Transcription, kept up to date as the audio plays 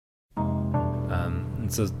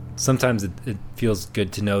so sometimes it feels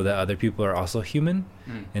good to know that other people are also human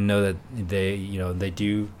and know that they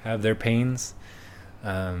do have their pains,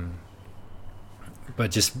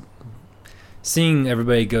 but just seeing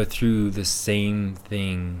everybody go through the same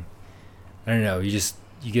thing, I don't know, you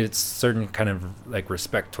get a certain kind of like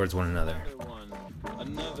respect towards one another.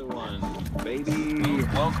 Another one, baby.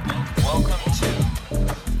 Welcome to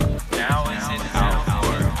Now Is It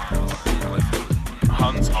Our with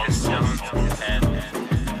Hans, Kristian, and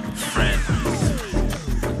friends.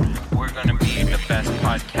 We're gonna be the best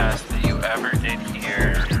podcast that you ever did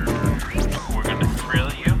hear. We're gonna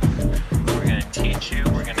thrill you. We're gonna teach you.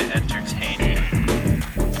 We're gonna entertain you.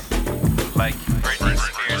 Like Britney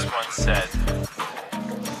Spears once said,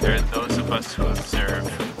 there are those of us who observe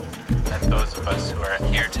and those of us who are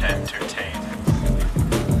here to entertain.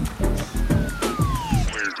 We're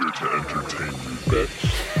here to entertain you, bitch.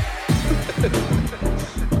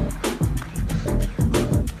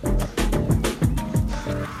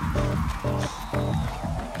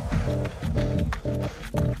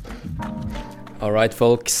 All right,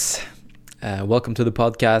 folks. Welcome to the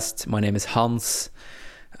podcast. My name is Hans.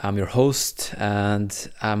 I'm your host, and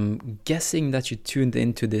I'm guessing that you tuned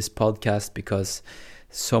into this podcast because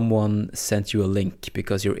someone sent you a link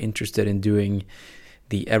because you're interested in doing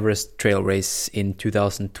the Everest Trail Race in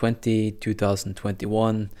 2020,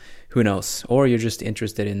 2021, who knows? Or you're just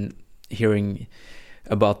interested in hearing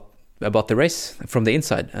about the race from the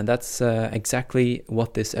inside, and that's exactly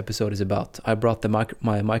what this episode is about. I brought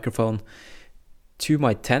my microphone to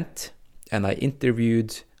my tent, and I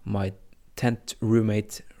interviewed my tent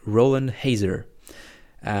roommate Roland Haiser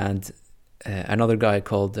and another guy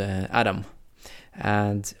called Adam.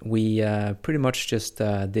 And we pretty much just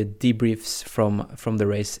did debriefs from the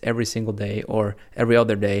race every single day or every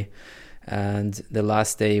other day. And the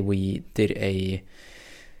last day we did a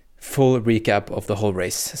full recap of the whole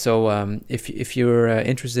race. So if you're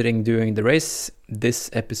interested in doing the race, this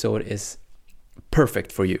episode is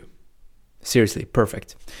perfect for you. Seriously,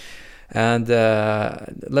 perfect. And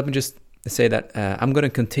let me just say that I'm going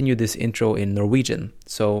to continue this intro in Norwegian.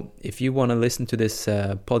 So if you want to listen to this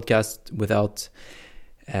podcast without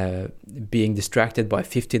being distracted by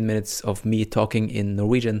 15 minutes of me talking in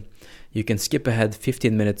Norwegian, you can skip ahead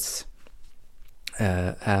 15 minutes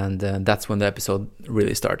and that's when the episode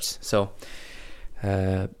really starts. So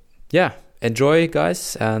yeah, enjoy,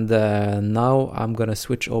 guys. And now I'm going to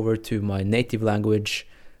switch over to my native language,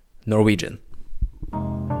 Norwegian.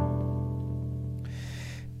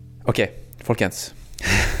 Ok, folkens.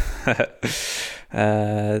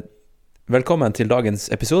 Velkommen til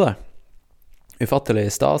dagens episode.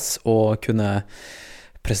 Ufattelig stas å kunne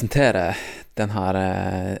presentere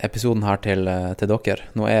denne episoden her til dere.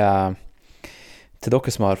 Nå er jeg, til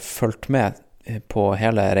dere som har fulgt med på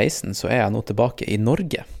hele reisen, så er jeg nå tilbake i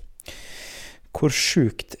Norge. Hvor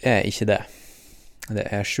sjukt er ikke det? Det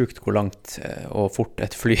er sjukt hvor langt og fort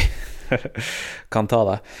et fly kan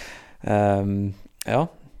ta det.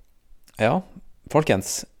 Ja,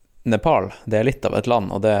 folkens, Nepal, det er litt av et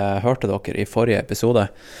land, og det hørte dere i forrige episode.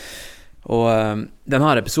 Og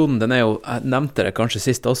denne episoden, jeg nevnte det kanskje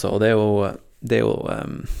sist også, og det er jo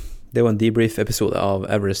en debrief-episode av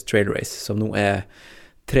Everest Trail Race, som nå er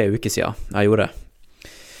 3 uker siden jeg gjorde.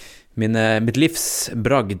 Mitt livs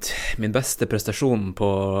bragd, min beste prestasjon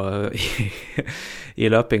i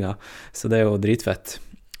løpinga, så det er jo dritfett.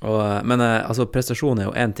 Men altså, prestasjon er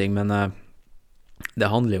jo en ting, men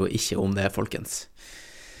det handler jo ikke om det, folkens.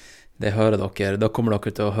 Det hører dere, da kommer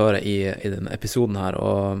dere til å høre i denne episoden her,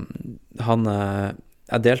 og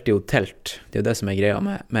jeg delte jo telt. Det er jo det som er greia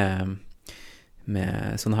med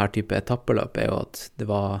sånne her type etappeløp, er jo at det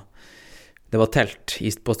var telt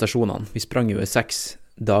på stasjonene. Vi sprang jo i 6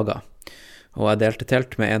 dager, og jeg delte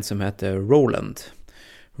telt med en som heter Roland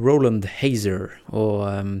Haiser, og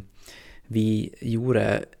vi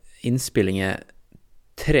gjorde innspillinger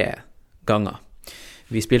 3 ganger.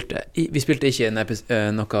 Vi spilte ikke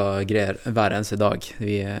noe greier hver eneste dag.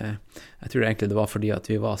 Jeg tror egentlig det var fordi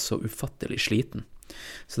at vi var så ufattelig sliten.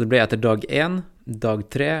 Så det ble etter dag 1, dag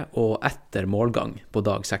 3 og etter målgang på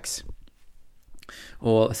dag 6.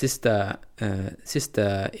 Og siste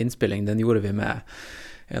innspilling, den gjorde vi med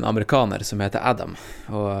en amerikaner som heter Adam,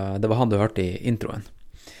 og det var han du hørte i introen.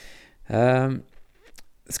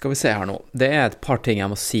 Skal vi se her nå. Det er et par ting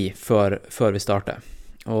jeg må si før vi starter.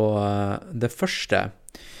 Og det første,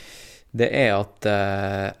 det er at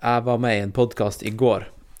jeg var med i en podcast i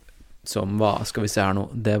går, som var, skal vi se her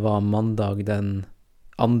nå, det var mandag den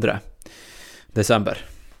 2. desember.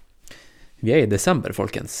 Vi er i desember,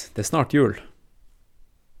 folkens. Det er snart jul.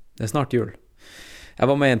 Jeg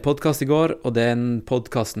var med I en podcast I går, og den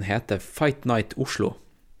podcasten heter Fight Night Oslo.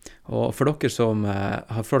 Og for dere som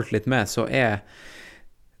har følt litt med, så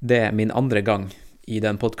det min andre gang I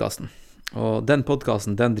den podcasten. Og den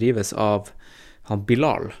podcasten, den drives av han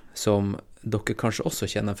Bilal, som dere kanskje også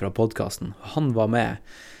kjenner fra podcasten. Han var med,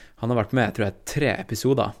 han har vært med, tror jeg, 3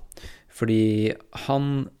 episoder, fordi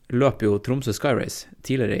han løp jo Tromsø Sky Race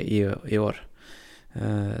tidligere I år.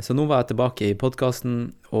 Så nå var jeg tilbake I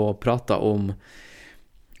podcasten og pratet om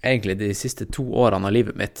egentlig de siste 2 årene av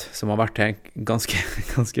livet mitt, som har vært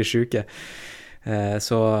ganske syke.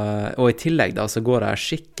 Og I tillegg da, så går jeg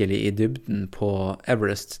skikkelig I dybden på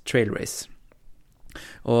Everest Trail Race.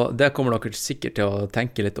 Og det kommer dere sikkert til å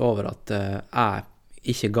tenke litt over at jeg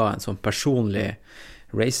ikke ga en sånn personlig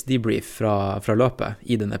race debrief fra løpet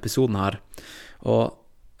I denne episoden her. Og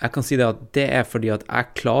jeg kan si det at det fordi at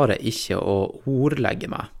jeg klarer ikke å ordlegge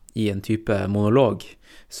meg I en type monolog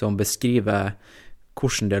som beskriver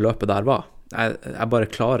hvordan det løpet der var. Jeg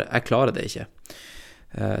klarer det ikke.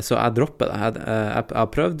 Så jeg dropper det. Jeg har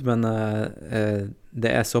prøvd, men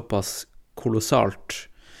det såpass kolossalt,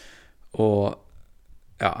 og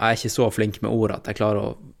ja, jeg ikke så flink med ord at jeg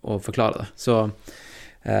klarer å forklare det. Så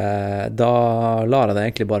da lar jeg det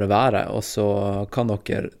egentlig bare være, og så kan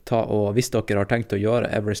dere hvis dere har tenkt å gjøre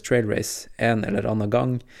Everest Trail Race en eller annen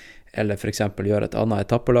gang, eller for eksempel gjøre et annet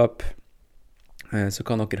etappeløp, så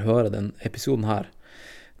kan dere høre den episoden her.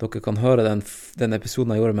 Dere kan høre den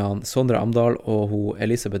episoden jeg gjorde med han Sondre Amdal og hun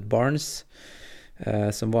Elisabeth Barnes,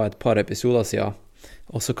 som var et par episoder siden.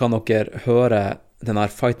 Og så kan dere høre den her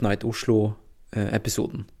Fight Night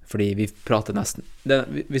Oslo-episoden, fordi vi prater nesten...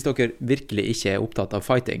 Hvis dere virkelig ikke opptatt av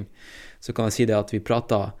fighting, så kan jeg si det at vi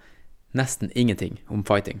prater nesten ingenting om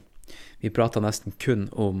fighting. Vi prater nesten kun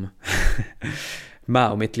om meg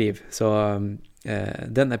og mitt liv. Så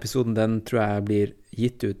den episoden, den tror jeg blir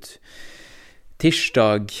gitt ut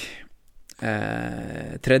tirsdag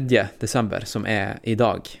 3. desember, som I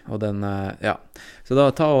dag. Og den, ja. Så da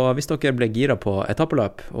hvis dere ble gira på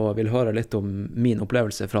etappeløp og vil høre litt om min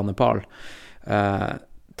opplevelse fra Nepal,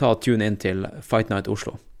 ta og tune inn til Fight Night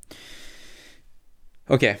Oslo.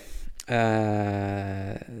 Ok,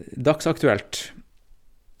 dagsaktuelt.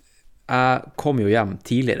 Jeg kom jo hjem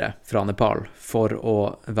tidligere fra Nepal for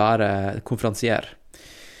å være konferansier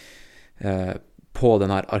på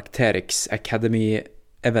den her Arcteryx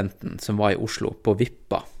Academy-eventen som var I Oslo, på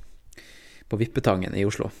Vippetangen I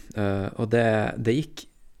Oslo. Og det gikk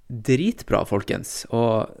dritbra, folkens.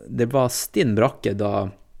 Og det var stinn brakke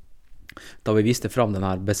da vi viste fram den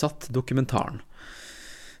her Besatt-dokumentaren.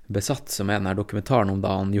 Besatt, som den her dokumentaren om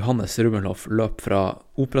da Johannes Rummelhoff løp fra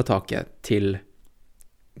operataket til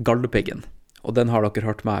Galdhøpiggen. Og den har dere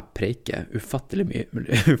hørt meg preike ufattelig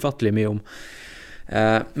mye om.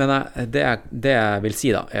 Men det jeg vil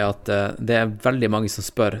si da, at det veldig mange som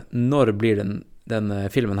spør når blir den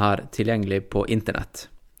filmen her tilgjengelig på internett.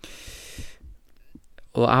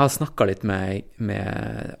 Og jeg har snakket litt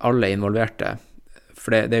med alle involverte,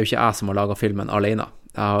 for det jo ikke jeg som har laget filmen alene.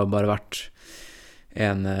 Jeg har bare vært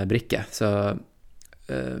en brikke, så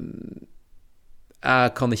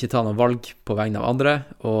jeg kan ikke ta noen valg på vegne av andre,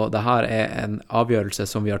 og det her en avgjørelse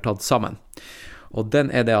som vi har tatt sammen. Og den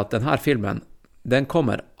det at denne filmen, den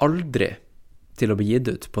kommer aldri til å bli gitt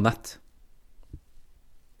ut på nett.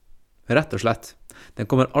 Rett og slett. Den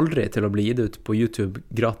kommer aldri til å bli gitt ut på YouTube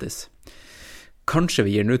gratis. Kanskje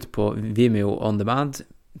vi gir den ut på Vimeo On Demand,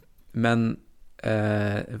 men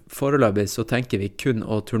foreløpig så tenker vi kun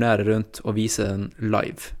å turnere rundt og vise den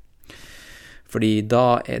live. Fordi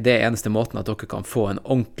da det eneste måten at dere kan få en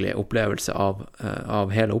ordentlig opplevelse av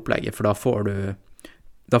hele opplegget, for da får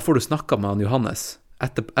du snakket med han Johannes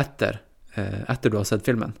etter du har sett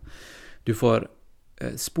filmen. Du får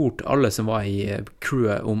spurt alle som var I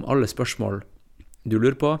crewet om alle spørsmål du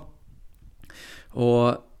lurer på,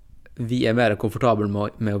 og vi mer komfortable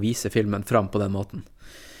med å vise filmen fram på den måten.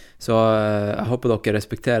 Så jeg håper dere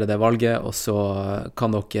respekterer det valget, og så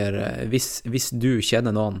kan dere, hvis du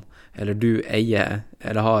kjenner noen, eller du eier,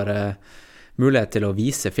 eller har mulighet til å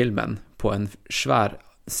vise filmen på en svær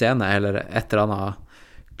scene, eller et eller annet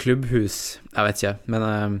klubbhus, jeg vet ikke, men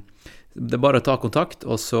det bare å ta kontakt,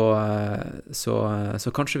 og så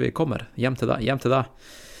kanskje vi kommer hjem til deg.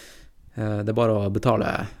 Det bare å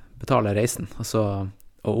betale reisen,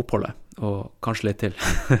 og oppholdet, og kanskje litt til.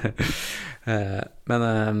 Men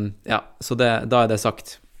ja, så da det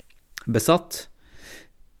sagt. Besatt,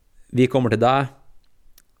 vi kommer til deg,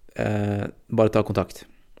 bare ta kontakt.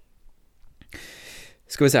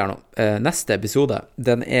 Skal vi se her nå. Neste episode,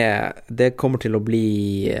 det kommer til å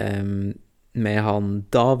bli med han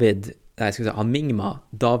Mingma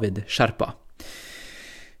David Sherpa.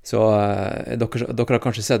 Så dere har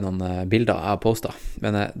kanskje sett noen bilder jeg har postet,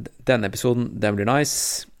 men den episoden, den blir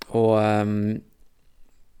nice, og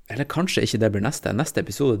eller kanskje ikke det blir neste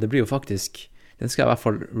episode, det blir jo faktisk, den skal jeg i hvert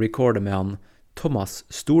fall recorde med han Thomas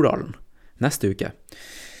Stordalen neste uke.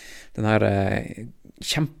 Den her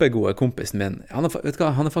kjempegode kompisen min, han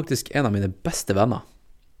er faktisk en av mine beste venner,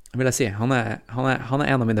 vil jeg si. Han er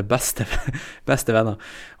en av mine beste venner.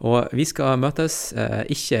 Og vi skal møtes,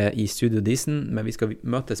 ikke i Studio Disen, men vi skal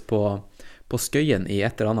møtes på Skøyen i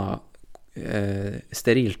et eller annet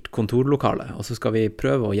sterilt kontorlokale, og så skal vi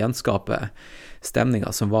prøve å gjenskape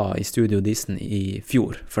stemningen som var i Studio Disen i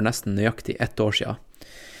fjor, for nesten nøyaktig 1 år siden,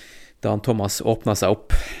 da han Thomas åpnet seg opp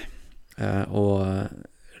og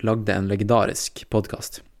lagde en legendarisk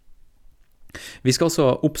podcast. Vi skal også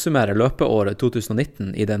oppsummere løpeåret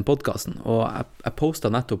 2019 i den podcasten, og jeg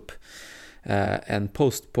postet nettopp en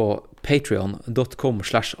post på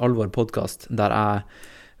patreon.com/alvorpodcast, der jeg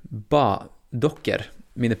ba dere,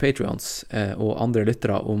 mine Patreons og andre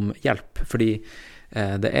lyttere, om hjelp, fordi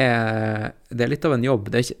det er litt av en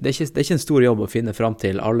jobb. Det er ikke en stor jobb å finne fram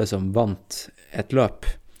til alle som vant et løp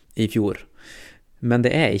i fjor, men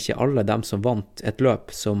det er ikke alle dem som vant et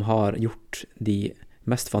løp som har gjort de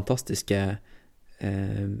mest fantastiske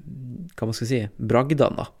hva man skal si,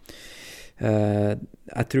 bragdene da.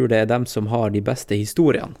 Jeg tror det er dem som har de beste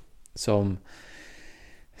historiene som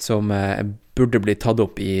burde bli tatt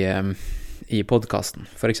opp i podcasten.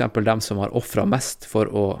 For eksempel dem som har offret mest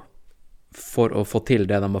for å få til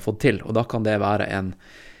det de har fått til, og da kan det være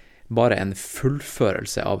bare en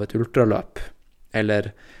fullførelse av et ultraløp.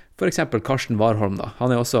 Eller for eksempel Karsten Warholm da.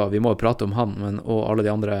 Han er også, vi må jo prate om han, og alle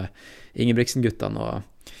de andre Ingebrigtsen-guttene og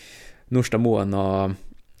Nordstadmoen og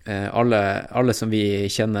alle som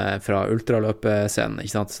vi kjenner fra ultraløpescenen,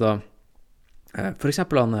 ikke sant? Så for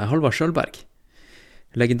eksempel han Halvard Skjølberg,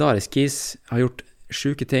 legendarisk kis, har gjort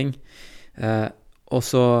syke ting, og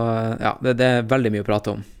så, ja, det er veldig mye å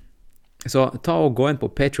prate om. Så ta og gå inn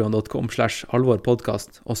på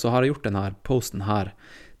patreon.com/alvorpodcast, og så har jeg gjort denne posten her.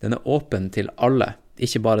 Den er åpen til alle,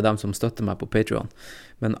 ikke bare dem som støtter meg på Patreon,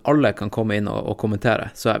 men alle kan komme inn og kommentere.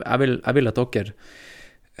 Så jeg vil at dere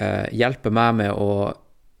hjelper meg med å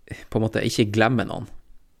på en måte ikke glemme noen.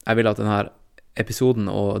 Jeg vil at denne episoden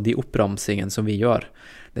og de oppramsingen som vi gjør,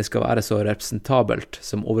 det skal være så representabelt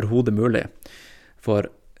som overhodet mulig for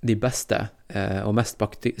de beste og mest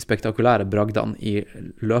spektakulære bragdene i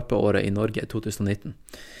løpeåret i Norge 2019.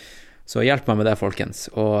 Så hjelp meg med det, folkens.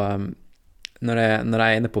 Og når jeg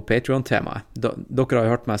er inne på Patreon-temaet, dere har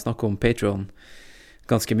jo hørt meg snakke om Patreon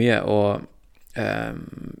ganske mye, og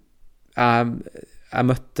jeg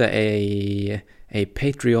møtte ei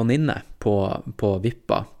Patreon-inne på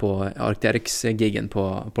Vippa, på Arcterix-giggen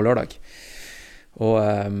på lørdag. Og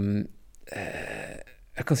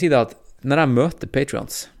jeg kan si det at når jeg møter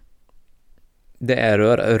Patreons, det er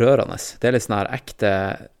rørende. Det er litt sånn her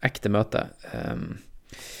ekte møte.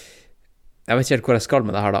 Jeg vet ikke helt hvor jeg skal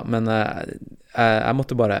med det her da, men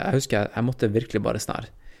jeg husker jeg måtte virkelig bare sånn her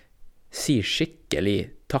si skikkelig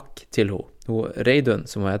takk til hun Reidun,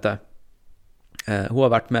 som hun heter. Hun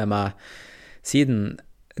har vært med meg siden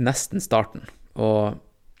nesten starten, og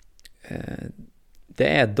det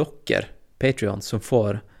er dere, Patreon, som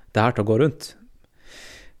får det her til å gå rundt.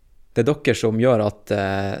 Det er dere som gjør at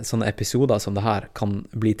sånne episoder som det her kan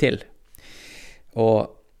bli til.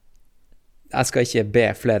 Og jeg skal ikke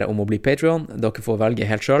be flere om å bli Patreon, dere får velge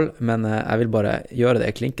helt selv, men jeg vil bare gjøre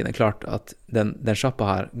det klinkende klart at den sjappa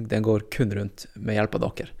her, den går kun rundt med hjelp av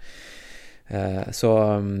dere. Så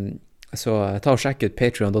ta og sjekk ut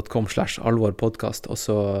patreon.com/alvorpodcast, og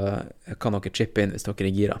så kan dere chippe inn hvis dere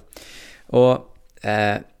er gira. Og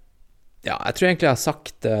ja, jeg tror egentlig jeg har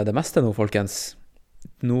sagt det meste nå, folkens.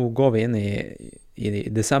 Nå går vi inn i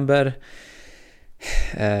desember.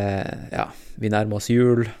 Ja, vi nærmer oss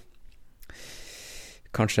jul.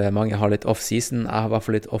 Kanskje mange har litt off-season. Jeg har i hvert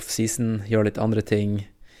fall litt off-season, gjør litt andre ting.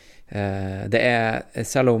 Det er,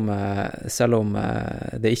 selv om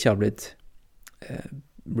det ikke har blitt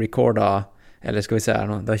recordet, eller skal vi se her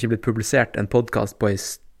nå, det har ikke blitt publisert en podcast på en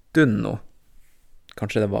stund nå.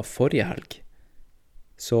 Kanskje det var forrige helg.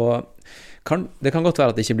 Så det kan godt være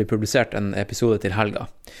at det ikke blir publisert en episode til helga,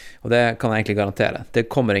 og det kan jeg egentlig garantere.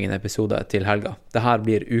 Det kommer ingen episode til helga. Det her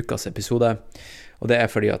blir ukas episode, og det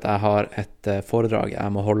er fordi at jeg har et foredrag jeg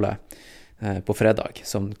må holde på fredag,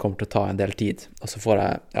 som kommer til å ta en del tid. Og så får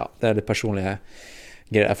jeg, ja, det er litt personlige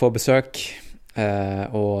greier. Jeg får besøk,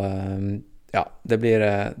 og ja, det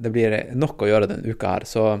blir nok å gjøre denne uka her,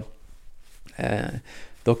 så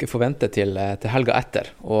dere får vente til helga etter,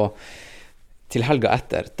 og til helga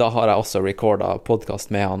etter, da har jeg også recordet podcast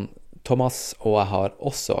med han Thomas, og jeg har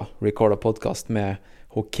også recordet podcast med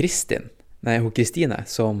Kristine,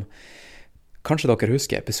 som kanskje dere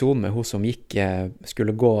husker episoden med hun som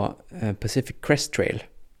skulle gå Pacific Crest Trail,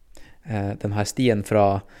 den her stien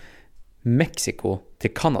fra Mexico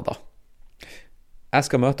til Canada. Jeg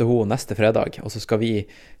skal møte hun neste fredag, og så skal vi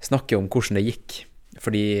snakke om hvordan det gikk,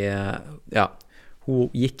 fordi hun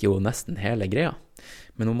gikk jo nesten hele greia,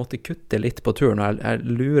 men hun måtte kutte litt på turen, og jeg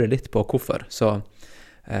lurer litt på hvorfor, så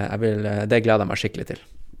det gleder jeg meg skikkelig til.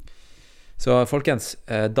 Så folkens,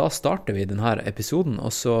 da starter vi denne episoden,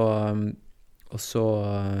 og så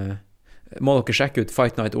må dere sjekke ut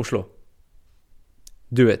Fight Night Oslo.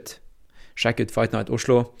 Do it. Sjekk ut Fight Night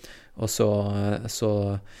Oslo, og så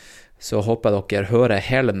håper jeg dere hører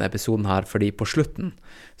hele denne episoden her, fordi på slutten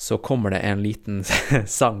så kommer det en liten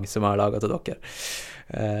sang som jeg har laget til dere.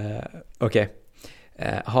 Ok,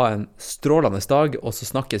 ha en strålende dag, og så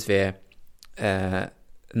snakkes vi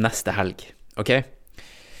neste helg, ok?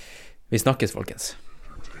 Vi snakkes, folkens.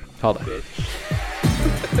 Ha det.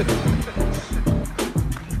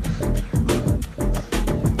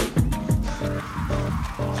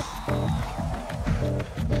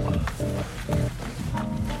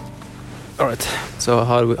 All right. So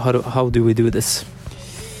how do we do this?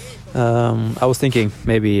 I was thinking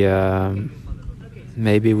maybe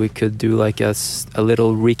we could do like a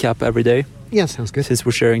little recap every day. Yeah, sounds good. Since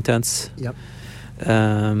we're sharing tents. Yep.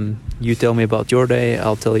 You tell me about your day,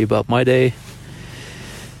 I'll tell you about my day.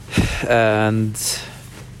 And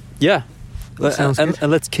yeah, sounds good.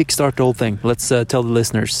 And let's kickstart the whole thing. Let's tell the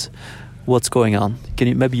listeners what's going on.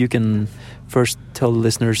 Maybe you can first tell the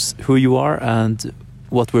listeners who you are and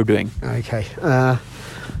what we're doing. Okay.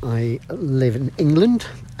 I live in England,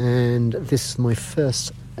 and this is my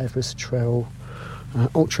first Everest Trail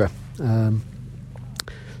Ultra.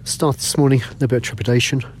 Started this morning, a little bit of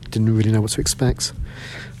trepidation. Didn't really know what to expect.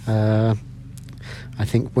 I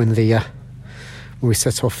think when we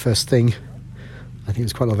set off first thing, I think there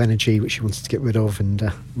was quite a lot of energy which you wanted to get rid of and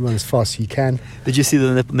run as fast as you can. Did you see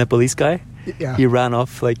the Nepalese guy? Yeah. He ran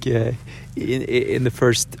off like in the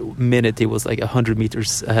first minute. He was like 100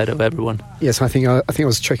 meters ahead of everyone. Yes, I think I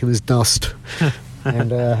was checking his dust,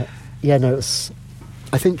 and I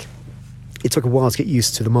think it took a while to get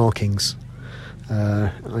used to the markings.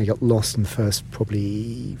 I got lost in the first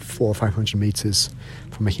probably 400 or 500 meters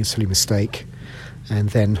from making a silly mistake, and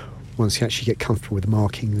then once you actually get comfortable with the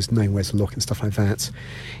markings, knowing where to look and stuff like that,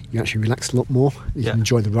 you actually relax a lot more. You can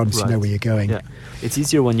enjoy the run, so you know where you're going. Yeah, it's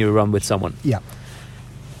easier when you run with someone. Yeah.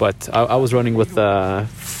 But I was running with 3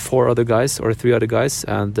 other guys,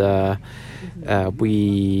 and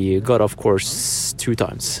we got off course 2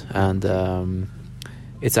 times, and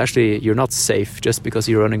it's actually, you're not safe just because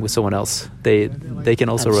you're running with someone else. They can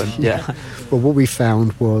also run. Yeah. Well, what we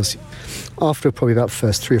found was after probably about the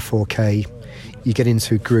first 3 or 4K, you get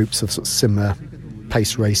into groups of sort of similar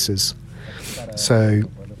pace racers. So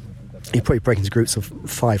you probably break into groups of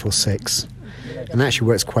 5 or 6, and that actually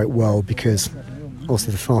works quite well because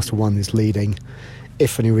obviously the faster one is leading.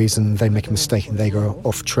 If for any reason they make a mistake and they go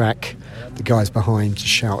off track, the guys behind just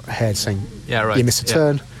shout ahead saying, you missed a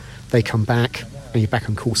turn. They come back and you're back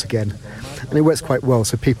on course again, and it works quite well.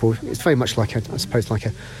 So people, it's very much like a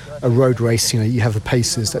road race. You have the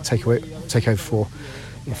pacers that take over for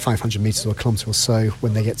 500 meters or a kilometer or so.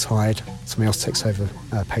 When they get tired, somebody else takes over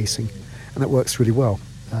pacing, and that works really well.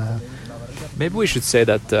 Maybe we should say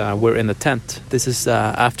that we're in a tent. This is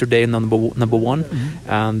after day number 1,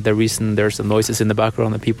 and the reason there's some noises in the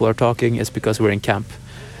background and people are talking is because we're in camp.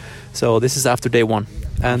 So this is after day 1,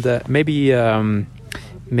 and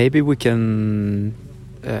maybe we can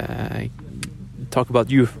talk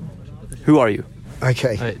about you. Who are you?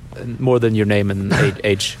 Okay. More than your name and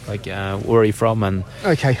age. Like, where are you from, and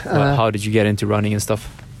how did you get into running and stuff?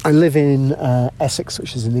 I live in Essex,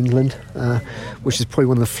 which is in England, which is probably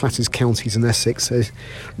one of the flattest counties in Essex. So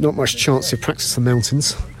not much chance to practice the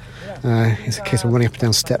mountains. It's a case of running up and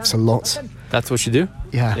down steps a lot. That's what you do?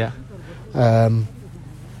 Yeah.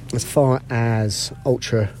 As far as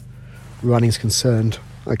ultra running is concerned,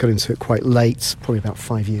 I got into it quite late, probably about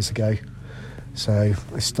 5 years ago. So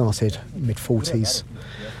I started mid-40s,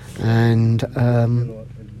 and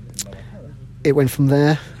it went from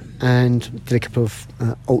there, and did a couple of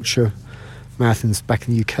ultra marathons back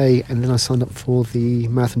in the UK, and then I signed up for the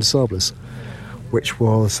Marathon des Sables, which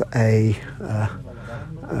was a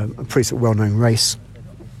pretty sort of well-known race.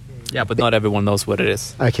 Yeah, but not everyone knows what it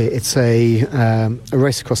is. Okay, it's a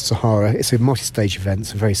race across Sahara. It's a multi-stage event,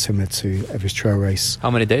 so very similar to Everest Trail Race.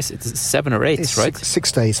 How many days? It's 7 or 8, it's right?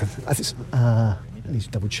 6 days. I think I need to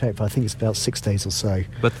double check, but I think it's about 6 days or so.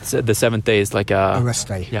 But the 7th day is like a rest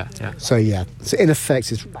day. Yeah. So in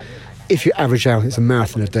effect, if you average out, it's a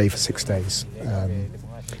marathon a day for 6 days.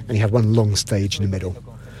 and you have one long stage in the middle.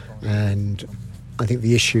 And I think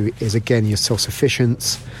the issue is, again, you're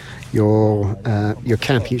self-sufficient, you're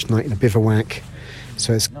camping each night in a bivouac,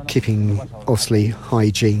 so it's keeping, obviously,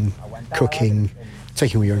 hygiene, cooking,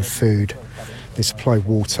 taking all your own food. They supply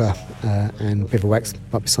water and bivouacs,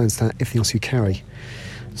 but besides that, everything else you carry.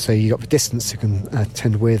 So you've got the distance you can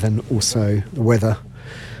tend with, and also the weather,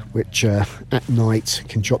 which at night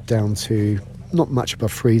can drop down to not much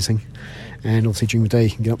above freezing. And obviously during the day you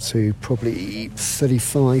can get up to probably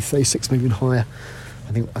 35, 36, maybe even higher.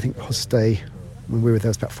 I think the hottest day when we were there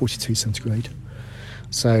was about 42 centigrade.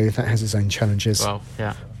 So that has its own challenges. Wow,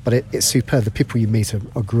 yeah. But it's superb. The people you meet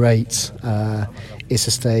are great. It's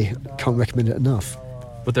just can't recommend it enough.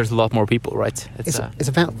 But there's a lot more people, right? It's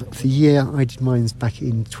about the year I did mine back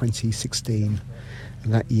in 2016,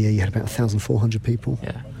 and that year you had about 1,400 people.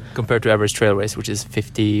 Yeah. Compared to Everest Trail Race, which is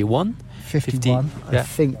 51. 51. 50, I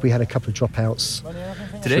think we had a couple of dropouts.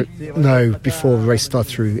 Today? No, before the race started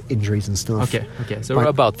through injuries and stuff. Okay. So we're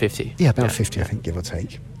about 50. Yeah, about 50, I think, give or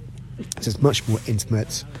take. So it's much more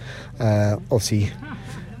intimate. Obviously,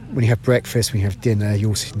 when you have breakfast, when you have dinner, you're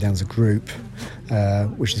all sitting down as a group,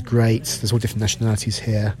 which is great. There's all different nationalities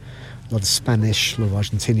here. A lot of Spanish, a lot of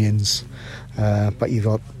Argentinians. But you've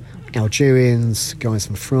got Algerians, guys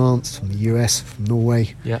from France, from the US, from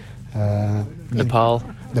Norway. Yeah.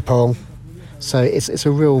 Nepal. So it's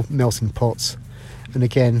a real melting pot, and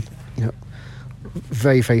again,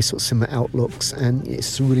 very, very sort of similar outlooks, and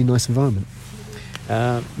it's a really nice environment.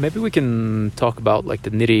 Maybe we can talk about like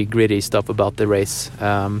the nitty-gritty stuff about the race.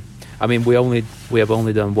 I mean, we have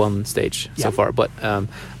only done one stage so far, but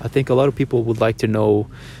I think a lot of people would like to know,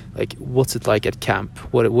 like, what's it like at camp?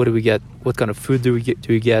 What do we get? What kind of food do we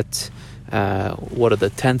get? What are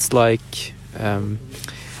the tents like?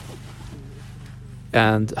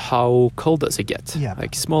 And how cold does it get? Yeah.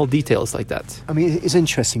 Like small details like that. I mean, it's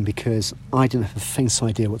interesting because I didn't have the faintest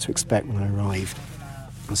idea what to expect when I arrived.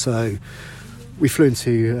 So we flew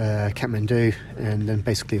into Kathmandu, and then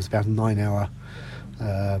basically it was about a 9-hour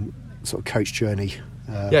sort of coach journey.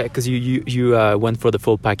 Yeah, because you went for the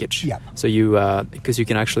full package. Yeah. So because you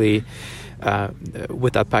can actually,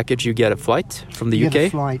 with that package, you get a flight from the UK. You get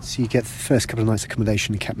a flight, so you get the first couple of nights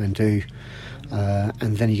accommodation in Kathmandu,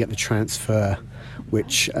 and then you get the transfer,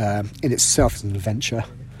 which in itself is an adventure.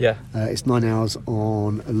 Yeah. It's 9 hours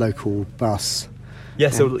on a local bus. Yeah,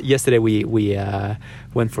 so yesterday we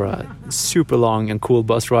went for a super long and cool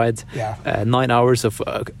bus ride. Yeah. 9 hours of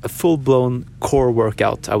a full-blown core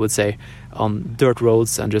workout, I would say, on dirt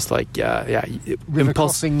roads and just like river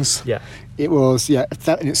crossings. Yeah. It was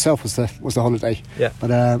that in itself was the holiday. Yeah.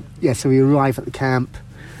 But so we arrived at the camp.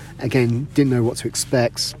 Again, didn't know what to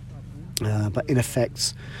expect. But in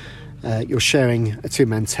effect, you're sharing a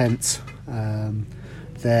 2-man tent.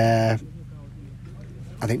 They're,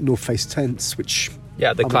 I think, North Face tents, which...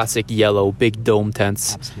 Yeah, the classic yellow big dome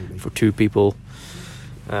tents. Absolutely. For 2 people.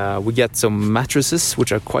 We get some mattresses,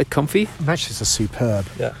 which are quite comfy. Mattresses are superb.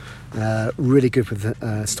 Yeah. Really good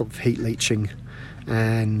with stop heat leaching.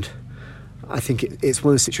 And I think it's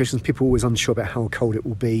one of those situations people are always unsure about how cold it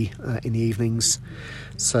will be in the evenings.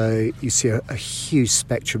 So you see a huge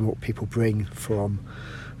spectrum of what people bring, from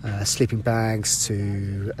sleeping bags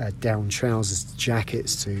to down trousers, to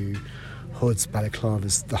jackets, to hoods,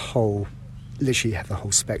 balaclavas, literally have the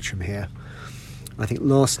whole spectrum here. I think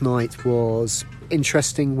last night was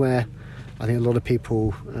interesting, where I think a lot of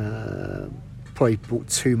people probably bought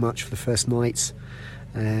too much for the first night,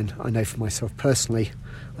 and I know for myself personally,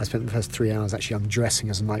 I spent the first 3 hours actually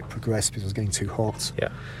undressing as the night progressed because it was getting too hot. Yeah.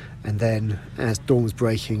 And then as dawn was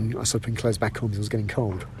breaking, I started putting clothes back on because it was getting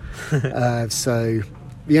cold. So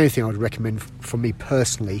the only thing I would recommend for me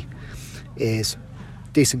personally is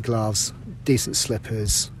decent gloves, decent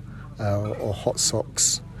slippers, or hot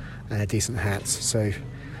socks, and a decent hat. So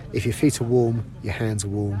if your feet are warm, your hands are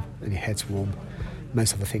warm, and your head's warm,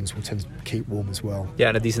 most other things will tend to keep warm as well. Yeah,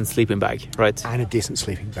 and a decent sleeping bag, right? And a decent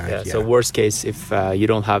sleeping bag. Yeah. So worst case, if you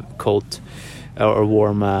don't have cold or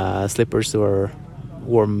warm slippers or a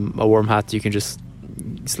warm hat, you can just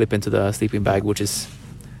slip into the sleeping bag, which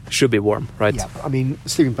should be warm, right? Yeah. I mean,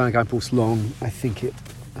 sleeping bag I bought long. I think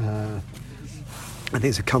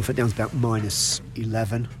it's a comfort down to about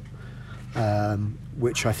 -11,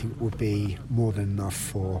 which I think will be more than enough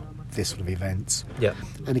for this sort of event. Yeah.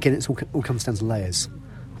 And again, it all comes down to layers.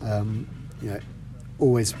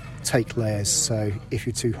 Always take layers. So if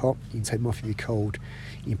you're too hot, you can take them off. If you're cold,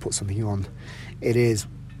 you can put something on. It is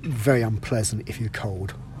very unpleasant if you're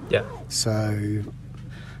cold. Yeah. So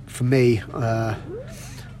for me,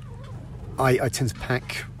 I tend to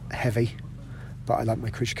pack heavy, but I like my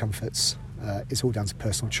creature comforts. it's all down to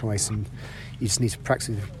personal choice, and you just need to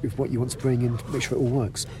practice with what you want to bring and make sure it all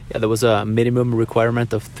works. Yeah, there was a minimum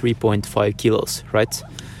requirement of 3.5 kilos, right?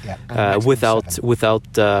 Yeah, without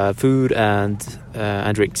food and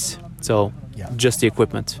drinks. So just the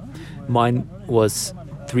equipment. Mine was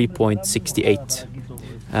 3.68,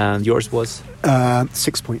 and yours was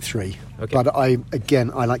 6.3. Okay. But I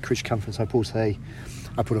like Kristian comforts. I bought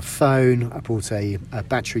a phone. I bought a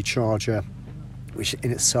battery charger, which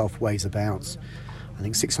in itself weighs about, I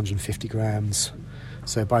think, 650 grams.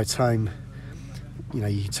 So by the time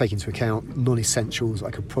you take into account non-essentials,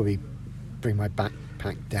 I could probably bring my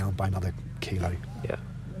backpack down by another kilo. Yeah.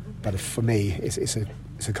 But for me, it's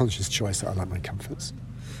a conscious choice that I like my comforts.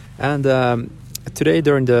 And today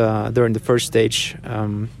during the first stage,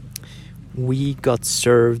 we got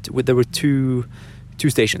served with, there were two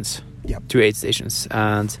stations. Yep. 2 aid stations,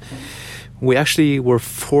 and we actually were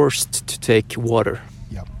forced to take water.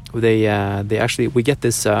 Yep. We get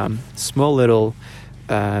this small little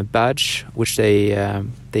badge which they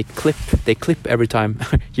clip every time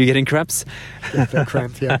you're getting cramps. Yeah, a bit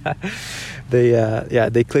cramped, yeah.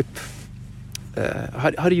 They clip.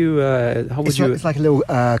 How would you? It's like a little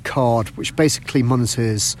card which basically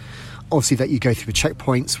monitors, obviously, that you go through the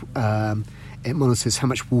checkpoints. It monitors how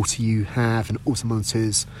much water you have, and also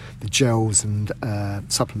monitors the gels and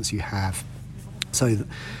supplements you have. So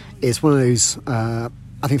it's one of those, I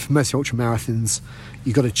think for most ultra marathons,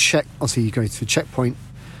 you've got to check. Obviously, you go to the checkpoint,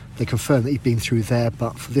 they confirm that you've been through there,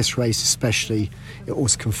 but for this race especially, it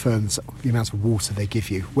also confirms the amount of water they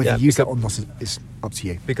give you. Whether you use that or not is up to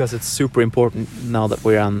you. Because it's super important now that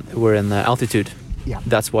we're in altitude. Yeah.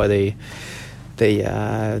 That's why they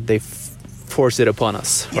force it upon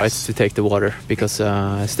us, yes, right, to take the water, because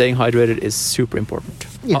staying hydrated is super important.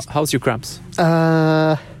 Yes. How's your cramps?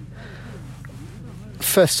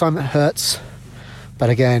 First time it hurts, but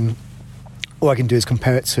again, all I can do is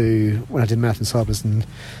compare it to when I did Marathon Sabres, and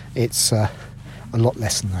it's a lot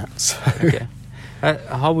less than that. So. Okay.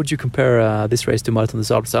 How would you compare this race to Marathon des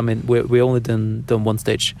Sables? I mean, we only done one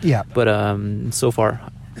stage. Yeah. But so far,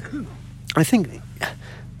 I think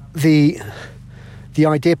the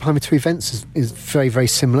idea behind the two events is very, very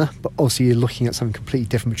similar, but obviously you're looking at something completely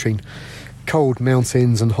different between cold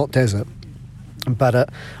mountains and hot desert. But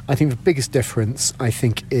I think the biggest difference, I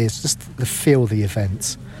think, is just the feel of the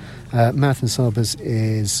event. Marathon Sabres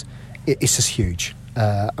it's just huge.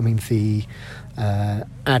 I mean, the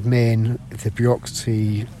admin, the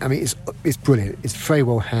bureaucracy, I mean, it's brilliant. It's very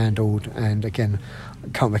well handled, and again, I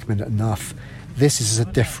can't recommend it enough. This is a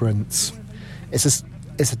difference. It's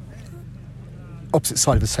a opposite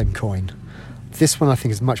side of the same coin. This one, I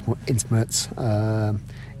think, is much more intimate.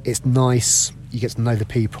 It's nice. You get to know the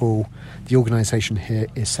people. The organisation here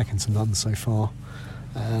is second to none so far.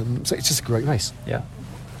 So it's just a great race. Yeah.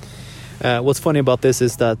 What's funny about this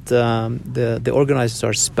is that the organisers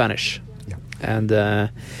are Spanish. Yeah. And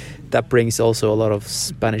that brings also a lot of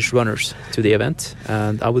Spanish runners to the event.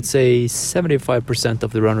 And I would say 75%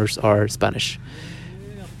 of the runners are Spanish.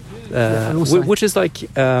 Which is like...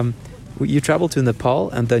 you travel to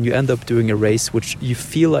Nepal, and then you end up doing a race which you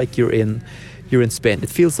feel like you're in Spain. It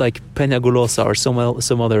feels like Peñagolosa or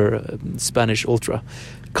some other Spanish ultra,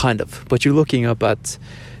 kind of. But you're looking up at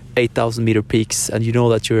 8,000 meter peaks, and you know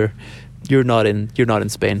that you're not in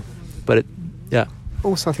Spain. But yeah.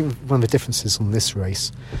 Also, I think one of the differences on this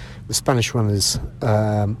race with Spanish runners,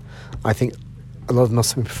 I think a lot of them are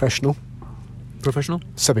semi-professional. Professional?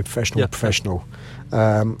 Semi-professional, yeah. Professional.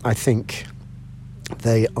 I think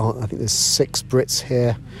there's 6 Brits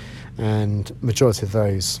here, and majority of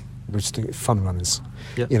those we're just fun runners.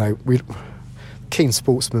 Yeah. You know, we're keen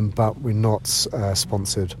sportsmen, but we're not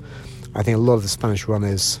sponsored. I think a lot of the Spanish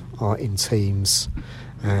runners are in teams,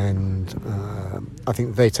 and I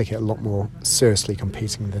think they take it a lot more seriously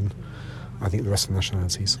competing than I think the rest of the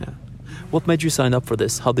nationalities. Yeah. What made you sign up for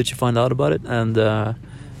this? How did you find out about it? And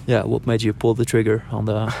what made you pull the trigger on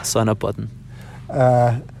the sign up button?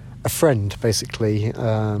 A friend, basically,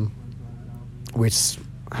 we're just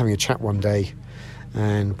having a chat one day,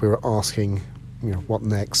 and we were asking, what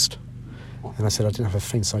next? And I said I didn't have a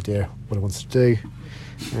faintest idea what I wanted to do.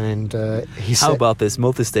 And he said, "How about this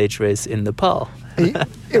multi-stage race in Nepal?"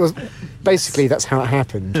 It was basically, that's how it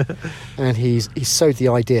happened. And he sowed the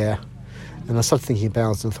idea, and I started thinking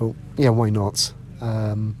about it, and I thought, yeah, why not?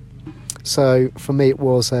 So for me, it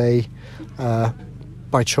was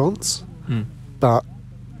by chance, but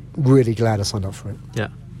really glad I signed up for it. Yeah.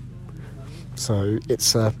 So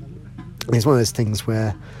it's one of those things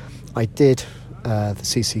where I did the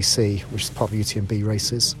CCC, which is part of UTMB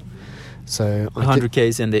races. So 100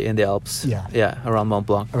 Ks in the Alps. Yeah, around Mont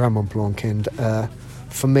Blanc. And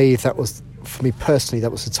for me, that was for me personally,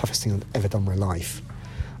 that was the toughest thing I've ever done in my life.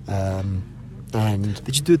 And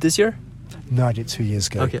Did you do it this year? no, I did 2 years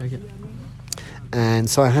ago. Okay. And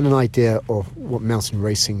so I had an idea of what mountain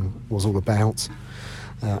racing was all about.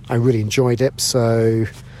 I really enjoyed it, so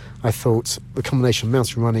I thought the combination of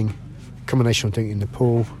mountain running, combination of doing it in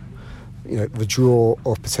Nepal, the draw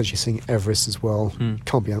of potentially seeing Everest as well,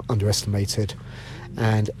 can't be underestimated.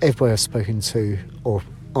 And everybody I've spoken to, or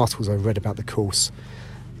articles I've read about the course,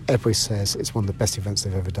 everybody says it's one of the best events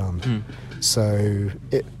they've ever done. So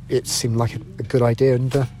it seemed like a good idea,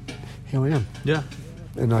 and here I am. Yeah.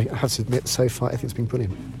 And I have to admit, so far I think it's been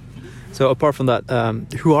brilliant. So apart from that,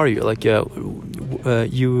 who are you? Like you're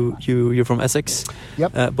from Essex.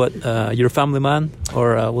 Yep. But you're a family man,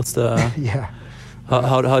 or what's the? Yeah.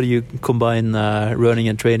 How do you combine running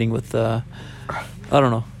and training with? I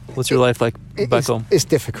don't know. What's your life like back home? It's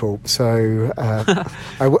difficult. So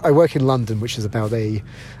I work in London, which is about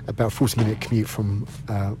 40-minute commute from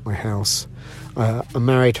my house. I'm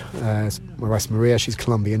married. My wife's Maria. She's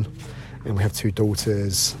Colombian, and we have 2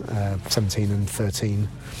 daughters, 17 and 13.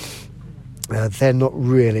 They're not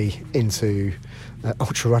really into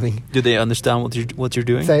ultra running. Do they understand what you're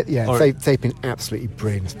doing? They've been absolutely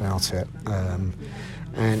brilliant about it.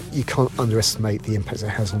 And you can't underestimate the impact it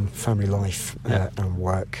has on family life and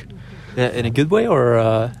work. Yeah, in a good way or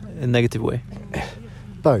a negative way?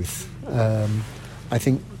 Both. I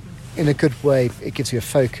think in a good way, it gives you a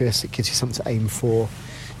focus, it gives you something to aim for,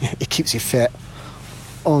 it keeps you fit.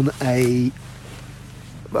 On a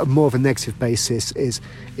more of a negative basis, is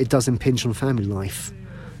it does impinge on family life,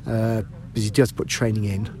 because you do have to put training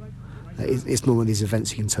in. It's not one of these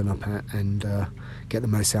events you can turn up at and get the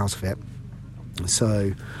most out of it.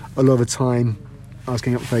 So a lot of the time I was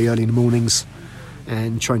getting up very early in the mornings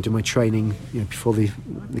and trying to do my training before the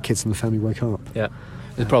kids and the family woke up. Yeah,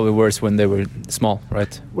 it's probably worse when they were small,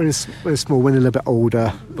 right? When it's small, when they're a little bit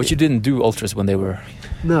older. But you didn't do ultras when they were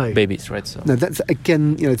babies, right? So. No, that's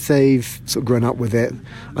again, they've sort of grown up with it.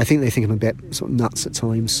 I think they think I'm a bit sort of nuts at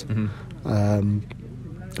times.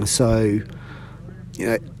 So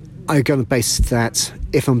I'm going to base that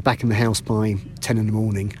if I'm back in the house by 10 in the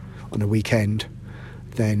morning on a weekend,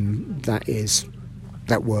 then that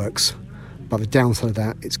works. But the downside of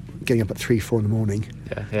that, it's getting up at 3-4 in the morning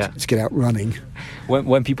to get out running.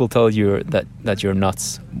 When people tell you that you're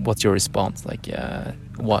nuts, what's your response? Like,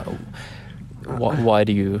 why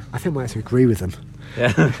do you? I think I might have to agree with them.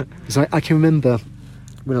 Yeah. Because I can remember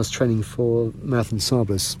when I was training for Marathon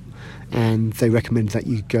Sabres, and they recommended that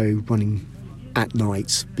you go running at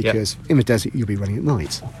night because in the desert you'll be running at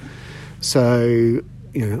night. So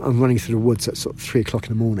I'm running through the woods at sort of 3 o'clock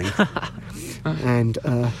in the morning, and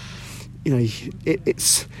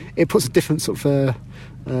it puts a different sort of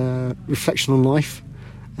reflection on life,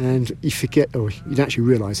 and you forget, or you don't actually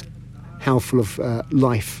realise how full of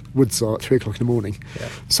life woods are at 3 o'clock in the morning. Yeah.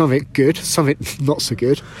 Some of it good, some of it not so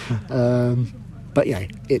good, but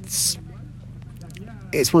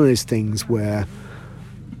it's one of those things where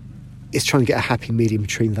it's trying to get a happy medium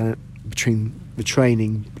between the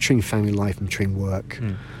training, between family life and between work.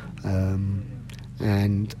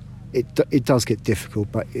 And it does get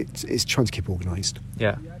difficult, but it's trying to keep organised.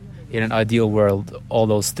 Yeah. In an ideal world, all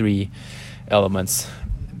those 3 elements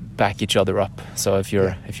back each other up. So if you're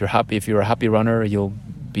a happy runner, you'll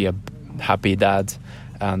be a happy dad,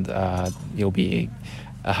 and you'll be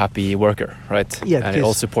a happy worker, right? Yeah, and it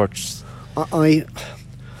all supports. I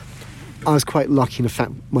was quite lucky in the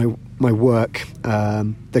fact my work,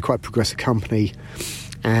 they're quite a progressive company,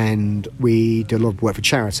 and we do a lot of work for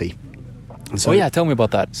charity. So, tell me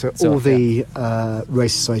about that. So all the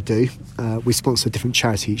races I do, we sponsor a different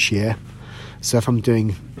charity each year. So if I'm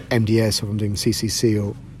doing MDS or if I'm doing CCC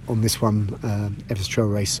or on this one, Everest Trail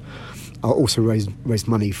Race, I'll also raise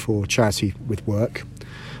money for charity with work.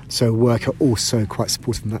 So work are also quite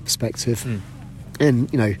supportive from that perspective. And,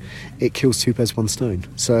 it kills 2 birds with 1 stone.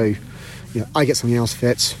 So, I get something else of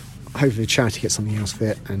it, hopefully the charity gets something else of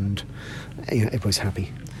it, and, everybody's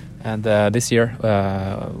happy. And this year,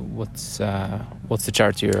 what's the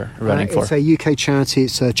charity you're running for? It's a UK charity.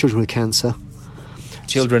 It's Children with Cancer.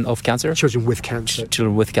 Children of Cancer? Children with Cancer.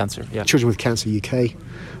 Children with Cancer, yeah. Children with Cancer UK.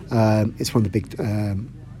 It's one of the big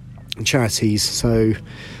charities. So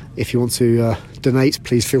if you want to donate,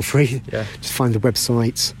 please feel free. Yeah. Just find the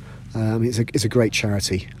website. It's a great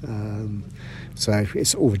charity. So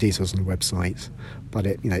it's all the details on the website. But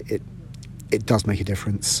it does make a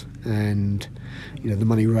difference, and the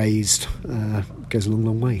money raised goes a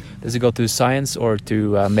long way. Does it go to science or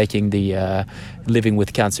to making the living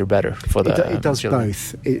with cancer better for the it does children?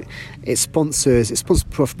 Both. It sponsors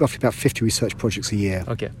roughly about 50 research projects a year.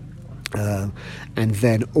 Okay. and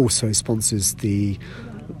then also sponsors the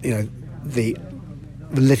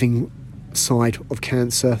living side of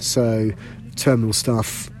cancer, so terminal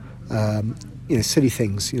stuff, silly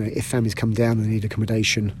things. If families come down and need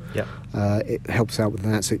accommodation, it helps out with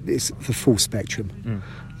that. So it's the full spectrum.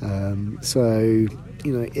 So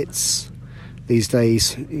it's these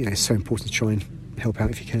days, it's so important to try and help out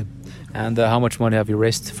if you can. And how much money have you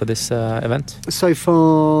raised for this event? So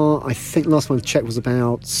far, I think last time I checked was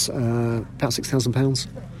about £6,000.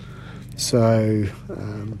 So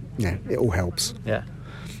it all helps. Yeah.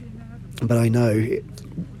 But I know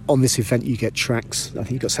on this event you get tracks. I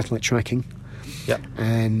think you've got satellite tracking. Yeah.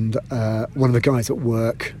 And one of the guys at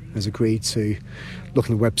work has agreed to look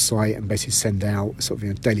on the website and basically send out sort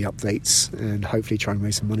of daily updates and hopefully try and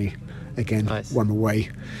raise some money again, nice. One away.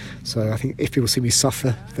 So I think if people see me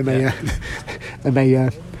suffer, they may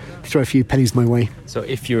throw a few pennies my way. So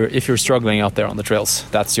if you're struggling out there on the trails,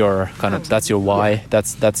 that's your that's your why. Yeah.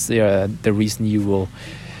 That's the reason you will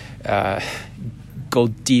go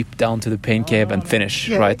deep down to the pain cave and finish,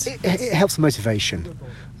 right? It helps the motivation.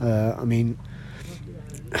 I mean,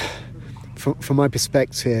 from my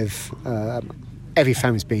perspective, every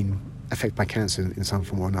family's been affected by cancer in some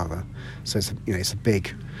form or another. So it's a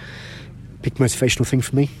big motivational thing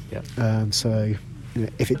for me. Yeah. So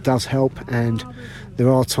if it does help, and there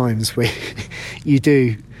are times where you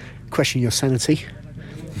do question your sanity.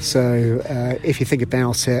 So if you think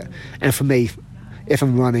about it, and for me, if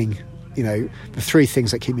I'm running, the three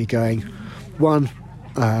things that keep me going. One,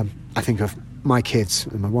 I think of my kids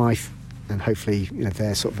and my wife, and hopefully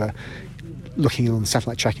they're sort of looking on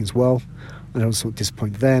satellite tracking as well. I don't sort of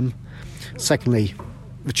disappoint them. Secondly,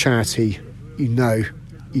 the charity,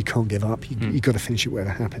 you can't give up. You've got to finish it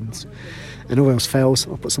whatever happens. And all else fails,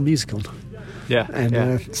 I'll put some music on. Yeah.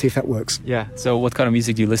 And see if that works. Yeah. So what kind of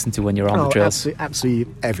music do you listen to when you're on the trails?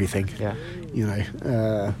 Absolutely everything. Yeah.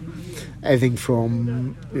 Everything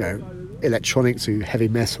from electronic to heavy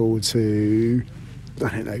metal to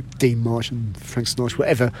Dean Marsh and Frank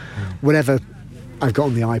Sinatra, whatever I've got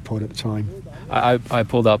on the iPod at the time. I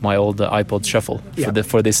pulled out my old iPod Shuffle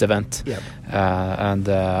for this event, and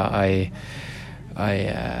I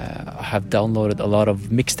have downloaded a lot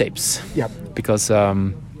of mixtapes. Because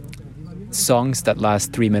songs that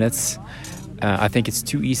last 3 minutes, I think it's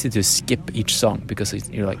too easy to skip each song because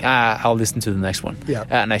you're like, I'll listen to the next one,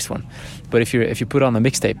 next one. But if you put on a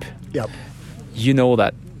mixtape, you know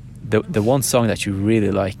that the one song that you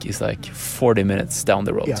really like is like 40 minutes down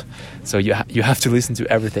the road. So you have to listen to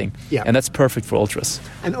everything, and that's perfect for ultras.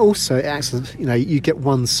 And also, it acts as, you get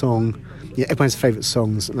one song. Everybody's favourite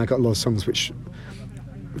songs, and I got a lot of songs which,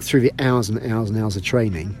 through the hours and hours and hours of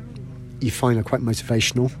training, you find are quite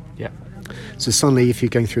motivational. So suddenly, if you're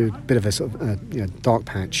going through a bit of a sort of dark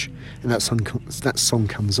patch, and that song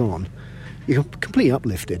comes on, you're completely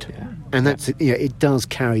uplifted, and that's it does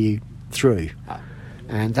carry you through,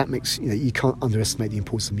 and that makes you can't underestimate the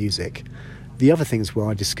importance of music. The other thing as well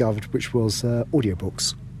I discovered, which was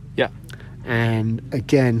audiobooks. And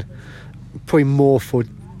again, probably more for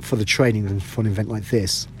the training than for an event like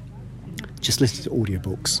this. Just listen to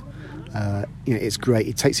audiobooks. It's great.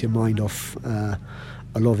 It takes your mind off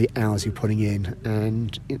a lot of the hours you're putting in,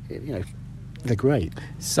 and they're great.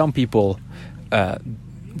 Some people,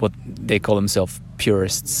 what they call themselves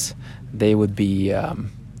purists, they would be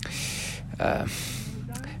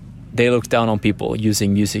they look down on people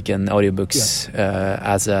using music and audiobooks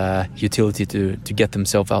as a utility to get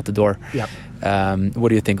themselves out the door. What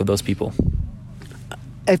do you think of those people?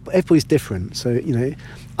 Everybody's different, so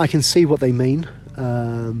I can see what they mean,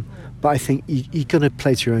 but I think you're going to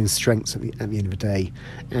play to your own strengths at the end of the day,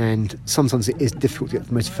 and sometimes it is difficult to get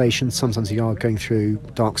the motivation. Sometimes you are going through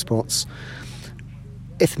dark spots.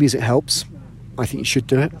 If the music helps, I think you should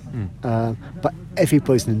do it, but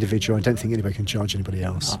everybody's an individual. I don't think anybody can judge anybody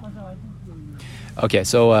else. Okay,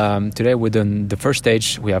 so today we've done the first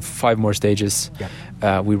stage. We have 5 more stages.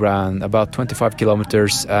 We ran about 25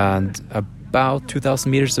 kilometers and about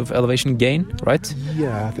 2,000 meters of elevation gain, right?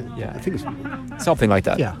 I think it's something like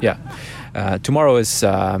that. Tomorrow is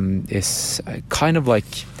kind of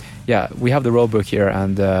like, we have the road book here,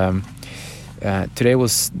 and today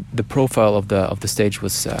was the profile of the stage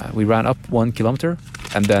was we ran up 1 kilometer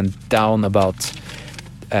and then down about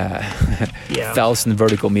 1,000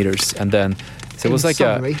 vertical meters, and then so it was like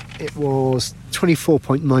summary, it was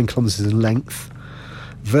 24.9 kilometers in length.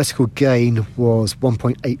 Vertical gain was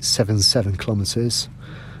 1.877 kilometers.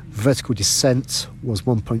 Vertical descent was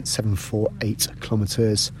 1.748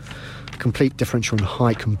 kilometers. Complete differential in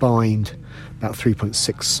height combined about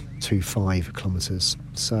 3.625 kilometers.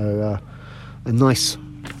 So a nice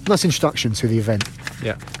nice introduction to the event.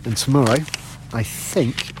 Yeah. And tomorrow, I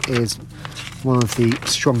think, is one of the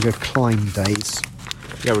stronger climb days.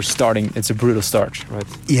 Yeah, we're starting. It's a brutal start, right?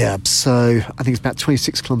 Yeah, so I think it's about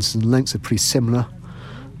 26 kilometres in length, so pretty similar.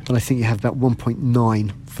 But I think you have about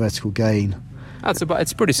 1.9 vertical gain.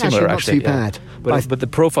 It's pretty similar, actually. Not too yeah. bad. But the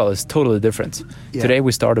profile is totally different. Yeah. Today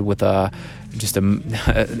we started with just an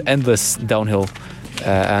endless downhill,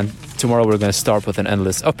 and tomorrow we're going to start with an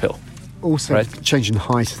endless uphill. Also, right? Changing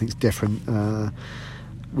height, I think, is different.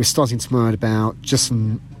 We're starting tomorrow at about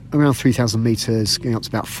around 3,000 metres, going up to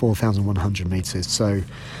about 4,100 metres. So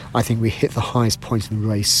I think we hit the highest point in the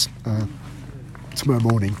race tomorrow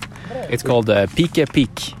morning. It's called Pike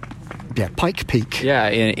Peak. Yeah, Pike Peak. Yeah,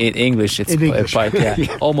 in English it's Pike. Yeah.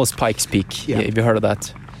 Yeah. Almost Pikes Peak. Yeah. Have you heard of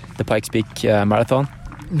that? The Pikes Peak marathon?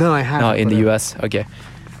 No, I haven't. No, in the US. Okay.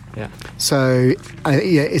 Yeah. So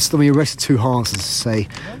it's the race of two halves, as I say.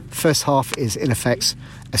 First half is in effect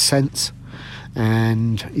ascent,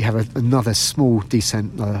 and you have another small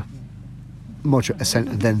descent, moderate ascent,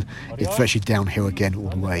 and then it's virtually downhill again all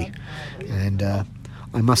the way. And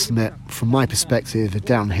I must admit, from my perspective, the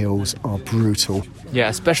downhills are brutal. Yeah,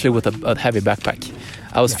 especially with a heavy backpack.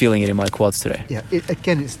 I was feeling it in my quads today. Yeah,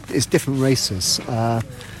 it's different races.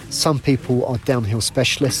 Some people are downhill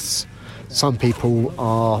specialists. Some people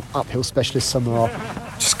are uphill specialists. Some are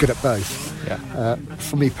just good at both. Yeah.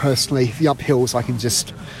 For me personally, the uphills I can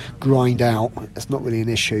just grind out. It's not really an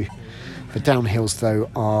issue. The downhills, though,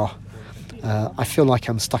 are... I feel like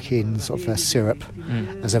I'm stuck in sort of syrup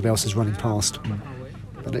as everybody else is running past.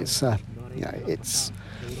 But it's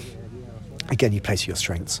again, you play to your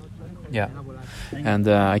strengths. Yeah. And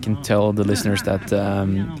I can tell the listeners that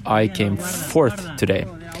I came fourth today.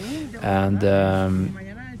 And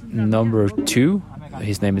number 2,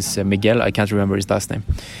 his name is Miguel. I can't remember his last name.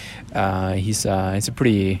 He's a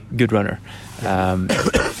pretty good runner.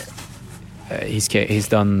 He's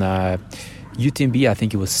done UTMB. I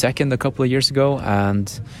think he was second a couple of years ago,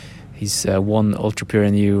 and he's won Ultra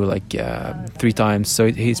Pyrenees like 3 times.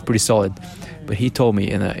 So he's pretty solid. But he told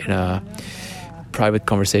me in a private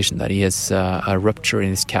conversation that he has a rupture in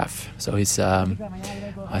his calf. So he's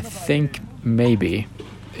I think maybe,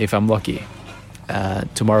 if I'm lucky,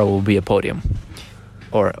 tomorrow will be a podium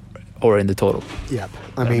or in the total. Yeah,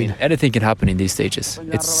 I mean anything can happen in these stages.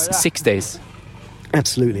 It's 6 days.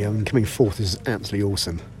 Absolutely. I mean, coming fourth is absolutely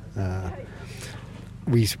awesome.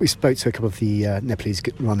 We spoke to a couple of the Nepalese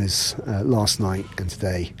runners last night and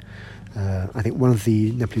today. I think one of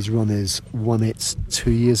the Nepalese runners won it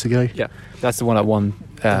 2 years ago. Yeah, that's the one that won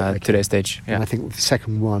today's stage. Yeah. And I think the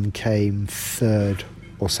second one came third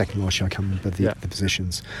or second last year. I can't remember the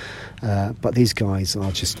positions. But these guys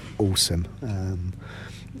are just awesome.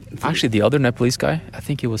 Actually, the other Nepalese guy, I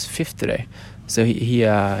think he was 5th today. So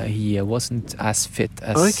he wasn't as fit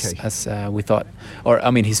as we thought. Or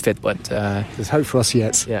I mean, he's fit, but there's hope for us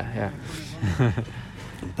yet. Yeah.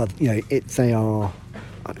 But the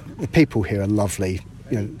people here are lovely.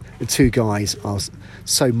 The 2 guys are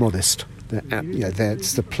so modest that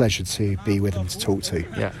it's a pleasure to be with them, to talk to.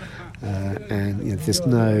 Yeah. And there's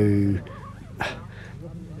no.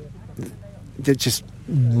 They're just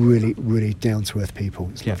really, really down to earth people.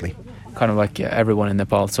 It's lovely. Kind of like everyone in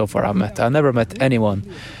Nepal so far I've met. I've never met anyone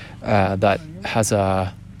that has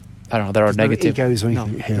there are There's negative. No egos or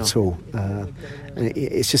anything here at all. And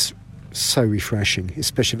it's just so refreshing,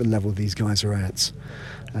 especially at the level these guys are at.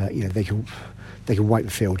 They can wipe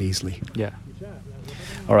the field easily. Yeah.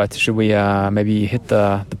 All right. Should we maybe hit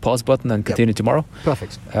the pause button and continue tomorrow?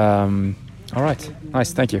 Perfect. All right.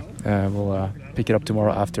 Nice. Thank you. We'll pick it up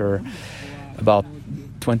tomorrow after about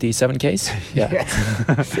 27 Ks. Yeah.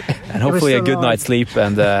 And hopefully a good night's sleep,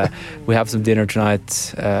 and we have some dinner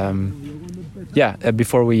tonight.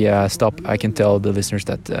 Before we stop, I can tell the listeners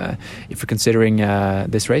that if you're considering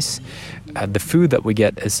this race, the food that we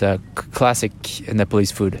get is a classic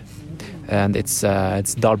Nepalese food, and it's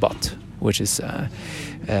dal bhat, which is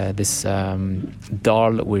this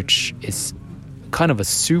dal, which is kind of a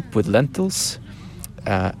soup with lentils,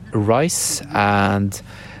 rice, and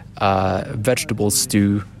vegetable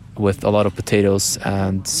stew with a lot of potatoes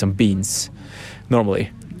and some beans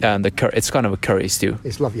normally, and it's kind of a curry stew.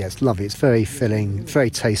 It's lovely. Yeah, it's lovely. It's very filling,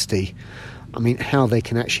 very tasty. I mean, how they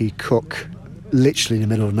can actually cook literally in the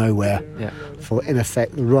middle of nowhere for, in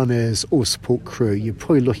effect, the runners or support crew. You're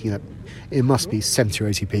probably looking at, it must be 70 or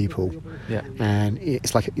 80 people. Yeah. And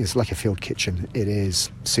it's like a field kitchen. It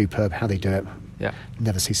is superb how they do it. Yeah.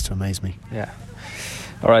 Never ceases to amaze me. Yeah.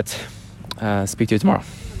 All right. Speak to you tomorrow.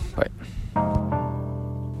 Bye.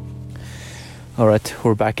 All right,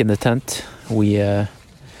 we're back in the tent. We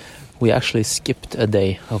actually skipped a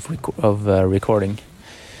day of recording.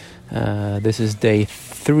 This is day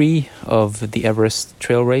 3 of the Everest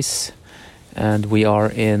Trail Race, and we are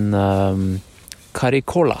in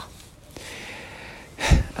Karikola.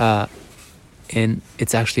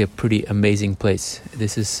 It's actually a pretty amazing place.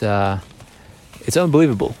 This is it's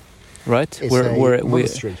unbelievable, right? It's a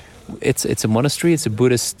monastery. It's a monastery. It's a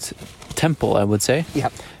Buddhist temple, I would say. Yeah.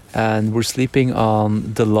 And we're sleeping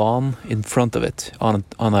on the lawn in front of it, on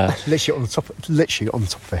a literally on the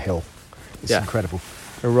top of a hill. It's incredible.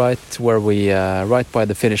 Right where we right by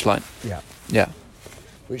the finish line. Yeah.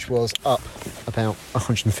 Which was up about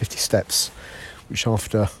 150 steps, which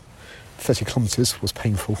after 30 kilometers was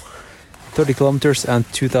painful. 30 kilometers and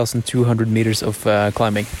 2,200 meters of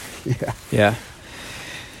climbing. Yeah.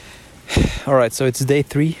 All right, so it's day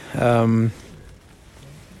 3.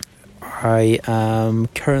 I am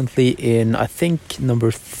currently in, I think,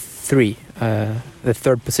 number 3, the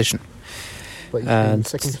third position. And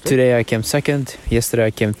today I came second, yesterday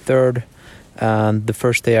I came third, and the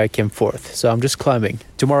first day I came fourth. So I'm just climbing.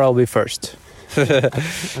 Tomorrow I'll be first. And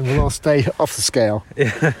the last day off the scale.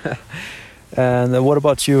 Yeah. And what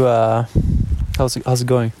about you? How's it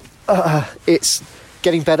going? It's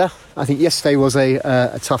getting better. I think yesterday was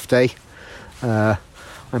a tough day. I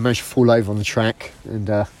managed to fall over on the track and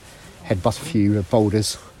headbutt a few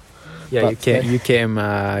boulders. Yeah, but you came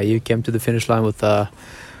to the finish line with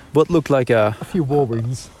what looked like a few war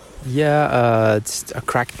wounds. Yeah, it's a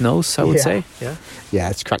cracked nose, I would say. Yeah,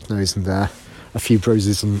 it's cracked nose and a few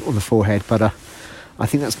bruises on the forehead. But I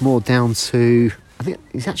think that's more down to, I think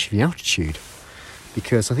it's actually the altitude,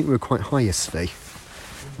 because I think we were quite high yesterday,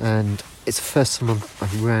 and it's the first time I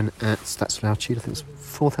ran at that sort of altitude. I think it was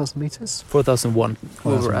 4,000 meters. 4,00001.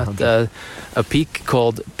 We were at a peak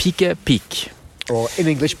called Pike Peak, or in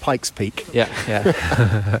English, Pikes Peak.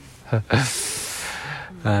 Yeah.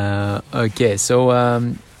 Okay, so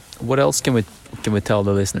what else can we tell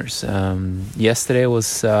the listeners? Yesterday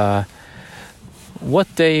was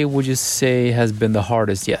what day would you say has been the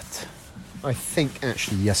hardest yet? I think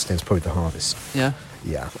actually yesterday was probably the hardest. Yeah,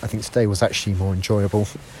 I think today was actually more enjoyable,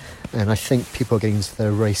 and I think people are getting into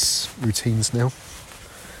their race routines now.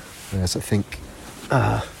 Whereas I think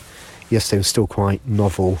yesterday was still quite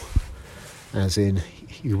novel, as in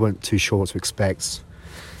you weren't too sure what to expect.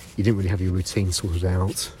 You didn't really have your routine sorted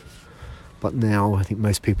out. But now I think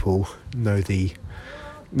most people know the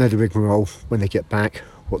rigmarole when they get back,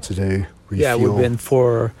 what to do, refuel. Yeah, we've been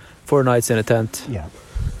four nights in a tent. Yeah.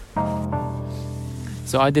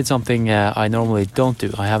 So I did something I normally don't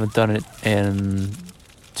do. I haven't done it in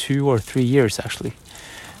 2 or 3 years actually,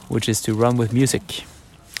 which is to run with music.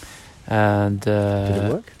 And did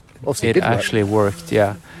it work? Also, it actually worked.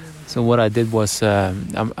 Yeah. So what I did was,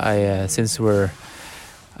 since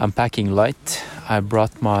I'm packing light, I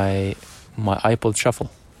brought my iPod Shuffle.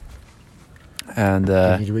 And do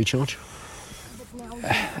you need to recharge?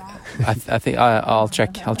 I think I'll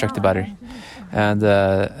check the battery. And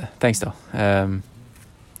thanks though.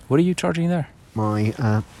 What are you charging there? My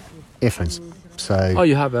earphones. So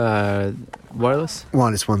you have wireless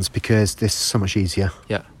ones, because this is so much easier.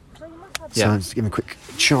 Yeah. So I'm just giving a quick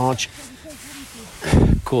charge.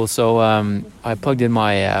 Cool. So I plugged in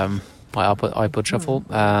my iPod Shuffle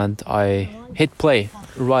and I hit play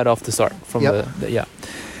right off the start from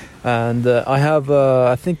and I have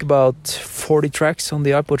I think about 40 tracks on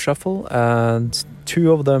the iPod Shuffle, and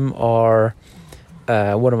 2 of them are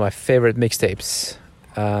one of my favorite mixtapes,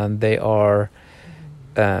 and they are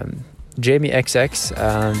Jamie XX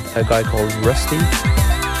and a guy called Rusty.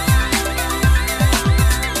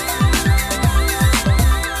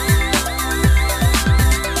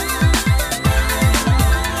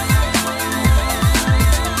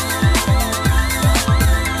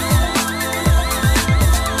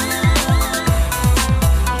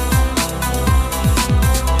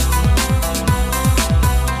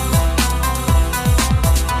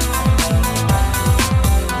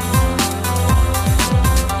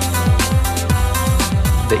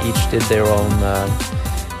 They each did their own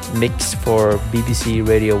mix for BBC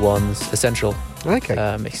Radio 1's Essential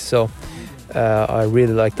mix. So I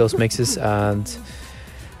really like those mixes. And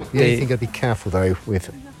the only thing I'd be careful though with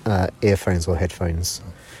earphones or headphones,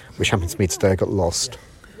 which happened to me today. I got lost,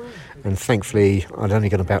 and thankfully I'd only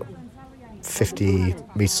gone about 50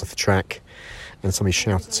 metres off the track, and somebody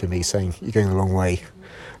shouted to me saying, "You're going the wrong way."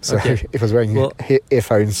 So if I was wearing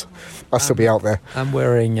earphones, I'd still be out there. I'm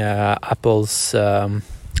wearing Apple's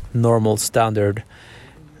normal standard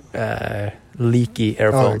leaky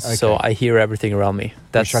earphones, so I hear everything around me.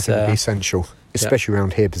 Which I think would be essential, especially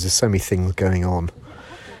around here, because there's so many things going on.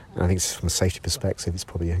 And I think from a safety perspective, it's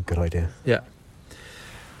probably a good idea. Yeah.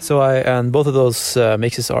 So and both of those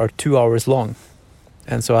mixes are 2 hours long.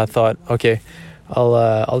 and so I thought, okay,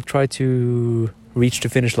 I'll try to reach the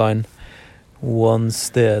finish line once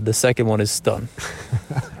the second one is done.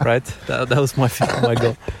 Right? That was my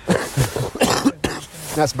goal.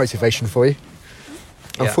 That's motivation for you.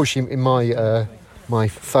 Yeah. Unfortunately, in my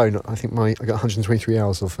phone, I think I got 123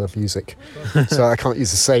 hours of music, so I can't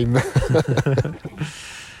use the same.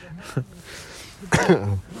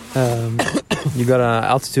 You got an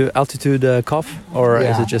altitude cough, or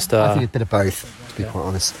is it just? I think a bit of both, to be quite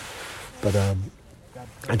honest. But I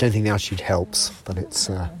don't think the altitude helps. But it's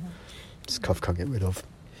just cough can't get rid of.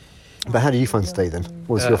 But how did you find today then?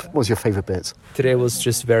 What was your favourite bit? Today was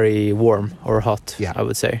just very warm or hot. Yeah. I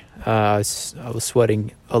would say. I was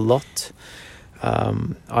sweating a lot.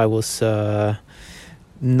 I was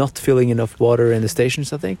not filling enough water in the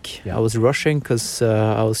stations, I think. Yeah. I was rushing because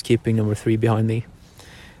I was keeping number 3 behind me.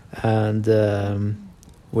 And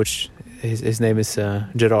which his name is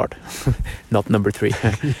Gerard, not number 3.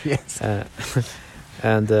 Yes.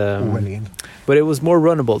 And William. but it was more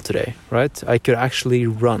runnable today, right? I could actually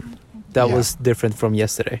run. That Yeah. was different from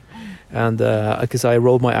yesterday. And because I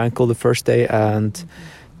rolled my ankle the first day, and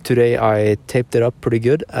today I taped it up pretty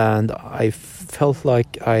good, and I felt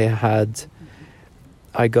like I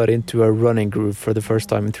got into a running groove for the first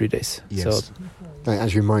time in 3 days. Yes. So That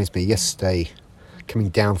actually reminds me, yesterday, coming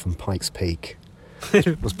down from Pikes Peak,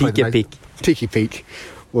 was probably Peaky Peak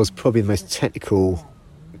was probably the most technical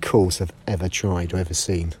course I've ever tried or ever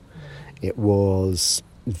seen. It was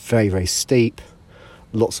very, very steep,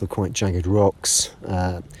 lots of quite jagged rocks.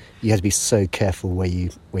 You had to be so careful where you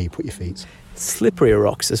put your feet. slippery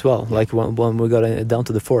rocks as well. Like when we got down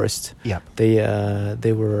to the forest, Yeah.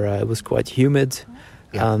 they were it was quite humid,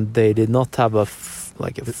 Yeah. and they did not have a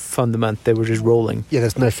fundament. They were just rolling. Yeah,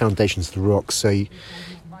 there's no foundations to the rock, so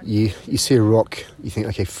you see a rock, you think,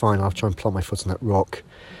 okay, fine, I'll try and plant my foot on that rock,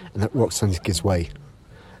 and that rock suddenly gives way.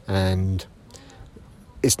 And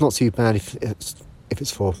it's not too bad if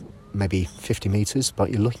it's for maybe 50 metres, but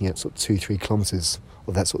you're looking at sort of 2-3 kilometres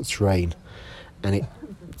of that sort of terrain, and it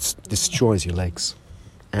destroys your legs,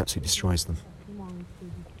 absolutely destroys them.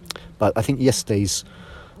 But I think yesterday's,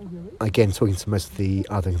 again, talking to most of the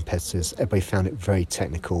other competitors, everybody found it very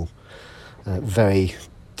technical, very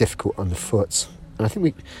difficult underfoot. And I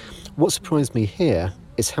think what surprised me here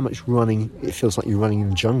is how much running, it feels like you're running in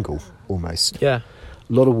the jungle almost. Yeah,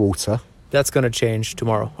 A lot of water. that's going to change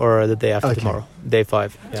tomorrow or the day after Okay. tomorrow, day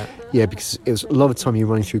 5. Yeah. Yeah, because it was a lot of time you're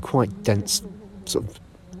running through quite dense, sort of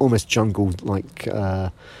almost jungle-like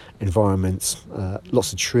environments.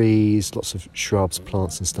 Lots of trees, lots of shrubs,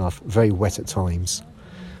 plants and stuff. Very wet at times,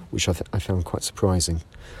 which I found quite surprising.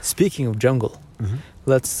 Speaking of jungle,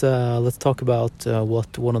 let's talk about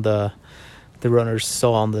what one of the runners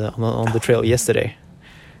saw on the trail yesterday.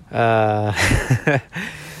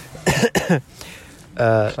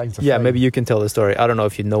 Yeah, maybe you can tell the story. I don't know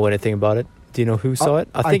if you know anything about it. Do you know who saw it?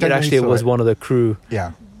 I think don't it know who actually saw was it. one of the crew,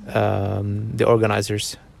 Yeah. the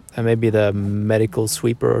organizers, and maybe the medical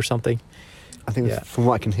sweeper or something. I think Yeah. from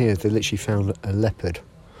what I can hear, they literally found a leopard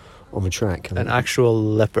on the track. An actual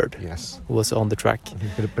leopard Yes. was on the track. I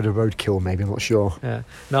think a bit of roadkill, maybe, I'm not sure.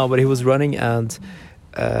 No, but he was running, and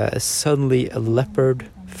suddenly a leopard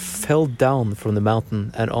fell down from the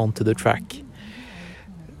mountain and onto the track.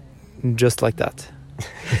 Just like that.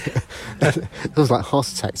 It was like heart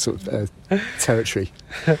attack sort of territory.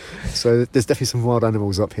 So there's definitely some wild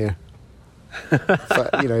animals up here. But,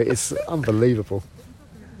 it's unbelievable.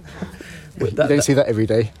 You don't see that every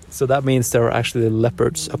day. So that means there are actually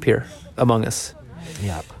leopards up here among us.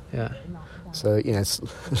 Yeah. Yeah. So, it's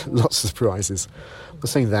lots of surprises. But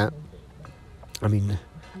saying that, I mean,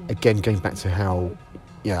 again, going back to how,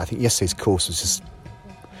 I think yesterday's course was just,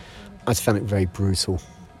 I just found it very brutal.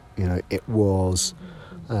 It was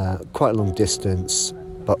quite a long distance,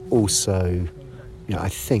 but also, I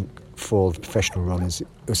think for the professional runners, it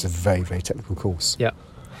was a very, very technical course. Yeah.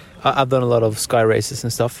 I've done a lot of sky races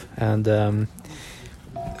and stuff, and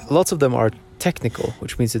lots of them are technical,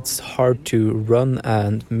 which means it's hard to run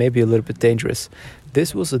and maybe a little bit dangerous.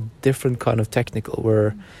 This was a different kind of technical,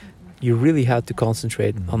 where you really had to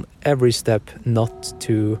concentrate on every step not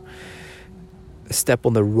to step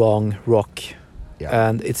on the wrong rock. Yeah.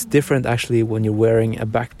 And it's different actually when you're wearing a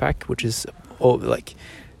backpack, which is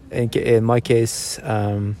in my case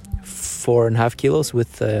 4.5 kilos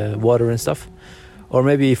with water and stuff, or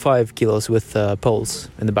maybe 5 kilos with poles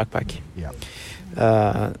in the backpack. Yeah.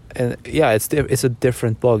 And yeah, it's a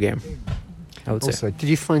different ball game, I would say. Also, did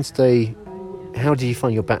you find today, how did you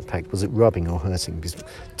find your backpack? Was it rubbing or hurting? Because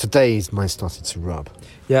today mine started to rub.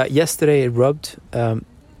 Yeah, yesterday it rubbed.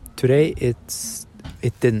 Today it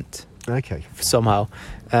didn't. Okay. Somehow,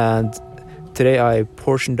 and today I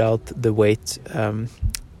portioned out the weight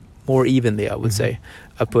more evenly, I would say.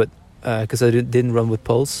 I put, because I didn't run with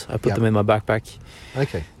poles, I put them in my backpack.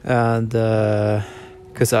 Okay. And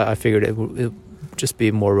because I figured it would just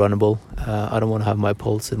be more runnable. I don't want to have my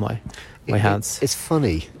poles in my hands. It's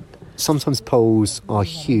funny. Sometimes poles are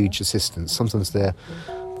huge assistance. Sometimes they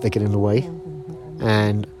get in the way.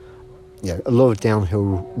 And a lot of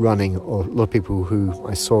downhill running, or a lot of people who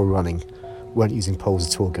I saw running, weren't using poles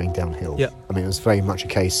at all going downhill. Yeah. I mean, it was very much a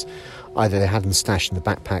case, either they had them stashed in the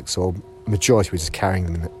backpacks, or majority were just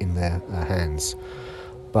carrying them in their hands.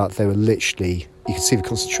 But they were literally, you could see the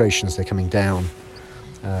concentrations, they're coming down.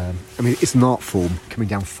 I mean, it's an art form, coming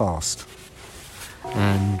down fast.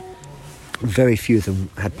 And very few of them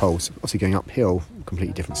had poles. Obviously going uphill,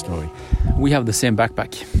 completely different story. We have the same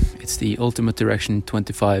backpack. It's the Ultimate Direction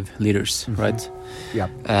 25 liters, right? Yeah.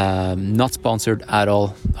 Not sponsored at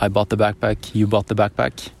all. I bought the backpack. You bought the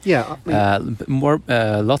backpack. Yeah. I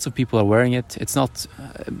mean, lots of people are wearing it. It's not,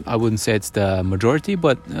 I wouldn't say it's the majority,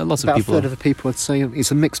 but lots of people. About a third of the people, I'd say. It's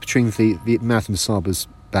a mix between the Marathon Sabres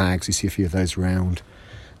bags. You see a few of those around.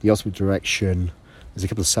 The Ultimate Direction. There's a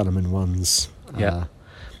couple of Salomon ones. Yeah.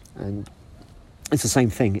 And it's the same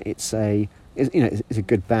thing. It's a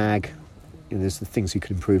good bag. There's the things you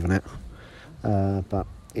could improve on it, but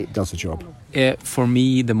it does the job. For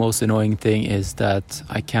me, the most annoying thing is that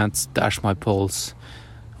I can't stash my poles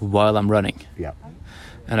while I'm running. Yeah.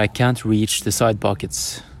 And I can't reach the side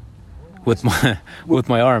pockets with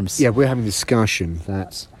my arms. Yeah, we're having a discussion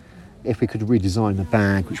that if we could redesign the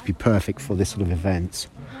bag, which would be perfect for this sort of event,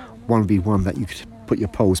 one would be one that you could put your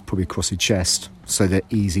poles probably across your chest, so they're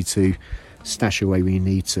easy to stash away when you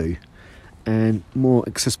need to, and more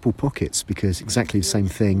accessible pockets, because exactly the same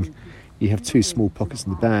thing, you have two small pockets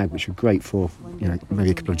in the bag which are great for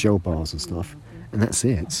maybe a couple of gel bars and stuff, and that's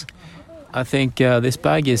it. I think this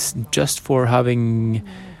bag is just for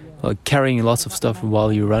carrying lots of stuff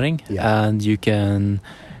while you're running, and you can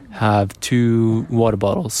have 2 water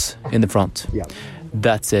bottles in the front. Yeah.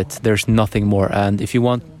 That's it. There's nothing more, and if you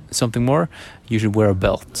want something more, you should wear a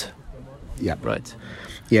belt. Yeah. Right.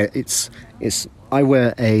 Yeah, it's. I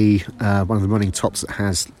wear one of the running tops that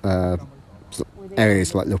has sort of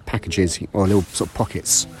areas like little packages or little sort of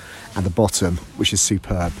pockets at the bottom, which is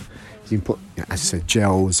superb. You can put, as I said,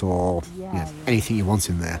 gels or anything you want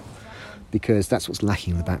in there, because that's what's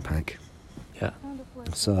lacking in the backpack. Yeah.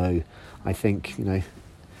 So I think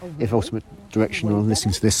if Ultimate Direction are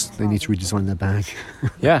listening to this, they need to redesign their bag.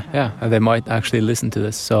 Yeah, and they might actually listen to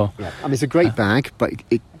this. So yeah, I mean, it's a great bag, but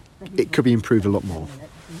it could be improved a lot more.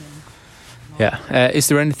 Yeah. Is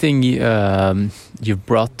there anything you've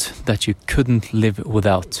brought that you couldn't live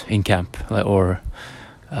without in camp, we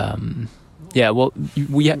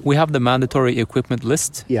have the mandatory equipment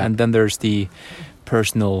list, and then there's the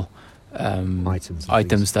personal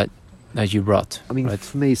items that you brought. I mean, right?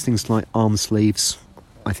 For me, it's things like arm sleeves.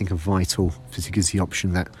 I think are vital, because it gives the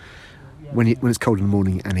option that when it's cold in the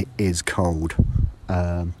morning, and it is cold,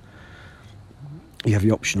 you have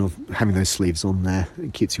the option of having those sleeves on there.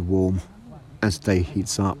 It keeps you warm. As the day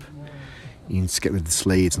heats up, you can just get rid of the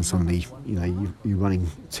sleeves, and suddenly you're running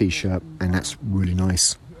t-shirt, and that's really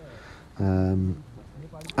nice.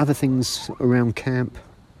 Other things around camp,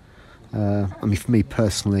 I mean, for me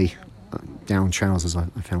personally, down trousers I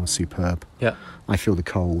found was superb. Yeah, I feel the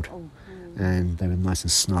cold, and they were nice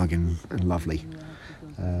and snug and lovely.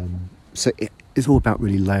 So it's all about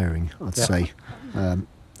really layering, I'd say.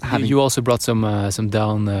 You also brought some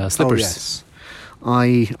down slippers. Oh, yes.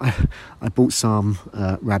 I bought some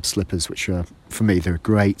Rab slippers, which are, for me, they're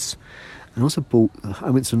great. And also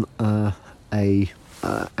I went to a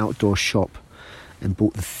outdoor shop and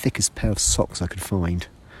bought the thickest pair of socks I could find,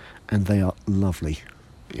 and they are lovely.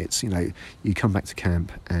 It's, you come back to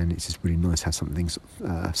camp and it's just really nice to have something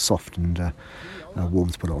soft and warm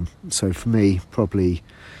to put on. So for me, probably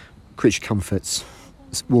creature comforts,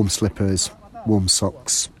 warm slippers, warm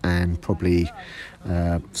socks, and probably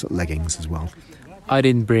sort of leggings as well. I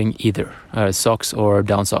didn't bring either socks or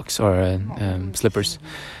down socks or slippers.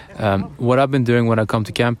 What I've been doing when I come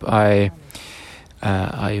to camp, I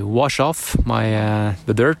wash off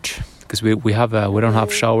the dirt, because we don't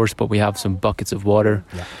have showers, but we have some buckets of water.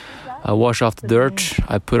 Yeah. I wash off the dirt.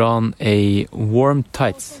 I put on a warm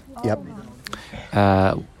tights. Yep.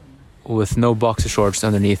 With no boxer shorts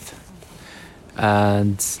underneath,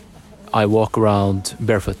 and I walk around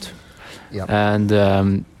barefoot. Yep.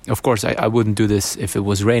 And of course, I wouldn't do this if it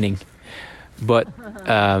was raining. But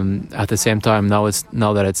at the same time, now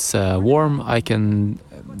that it's warm, I can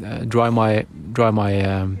dry my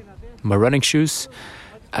running shoes,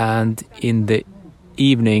 and in the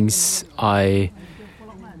evenings I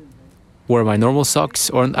wear my normal socks,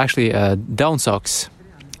 or actually down socks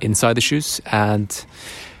inside the shoes, and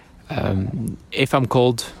if I'm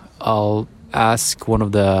cold, I'll ask one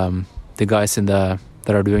of the guys that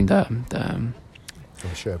are doing the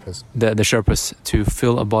Sherpas to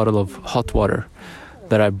fill a bottle of hot water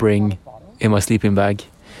that I bring in my sleeping bag,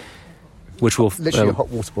 which will literally a hot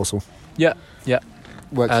water bottle. Yeah.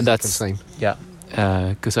 Works And that's the same. Yeah,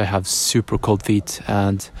 because I have super cold feet,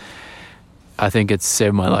 and I think it's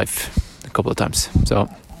saved my life a couple of times. So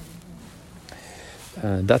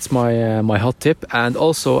that's my hot tip. And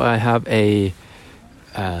also I have a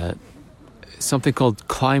something called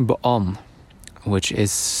Climb On, which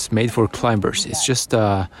is made for climbers. It's just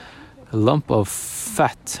a lump of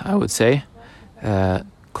fat, I would say.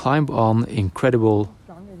 Climb On Incredible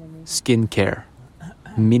Skincare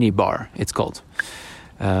Mini Bar, it's called.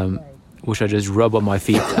 Which I just rub on my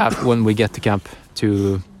feet when we get to camp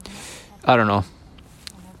to, I don't know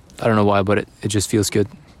why, but it just feels good.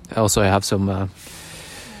 Also, I have some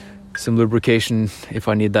lubrication if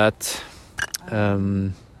I need that.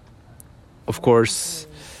 Of course.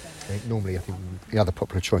 Normally, I think the other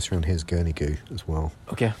popular choice around here is Gurney Goo as well.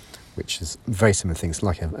 Okay. Which is very similar things,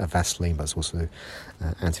 like a Vaseline, but it's also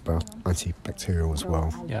antibacterial as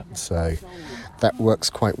well. Yeah. So that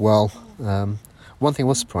works quite well. One thing I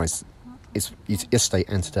was surprised is yesterday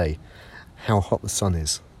and today how hot the sun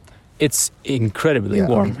is. It's incredibly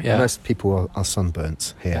warm. I mean, most people are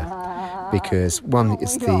sunburnt here because one,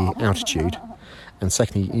 it's the altitude, and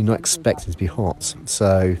secondly, you're not expected to be hot.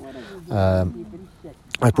 So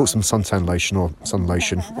I brought some suntan lotion or sun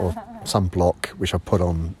lotion or sunblock, which I put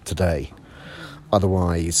on today.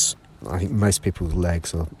 Otherwise, I think most people's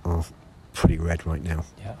legs are pretty red right now.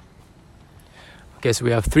 Yeah. Okay, so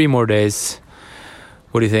we have 3 more days.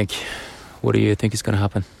 What do you think? What do you think is going to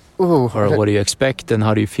happen? Ooh, or what do you expect, and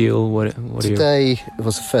how do you feel? What today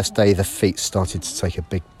was the first day the feet started to take a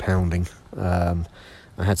big pounding. I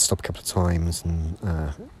had to stop a couple of times and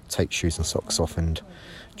take shoes and socks off and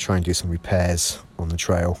try and do some repairs on the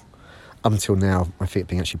trail. Up until now, my feet have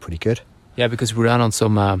been actually pretty good. Yeah, because we ran on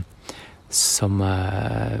some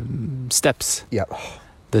steps. Yeah.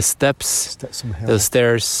 The steps the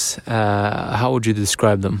stairs. How would you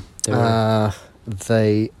describe them?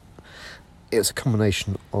 It was a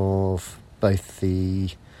combination of both the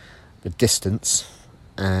distance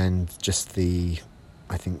and just the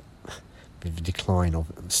decline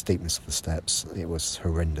of the steepness of the steps. It was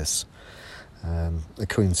horrendous.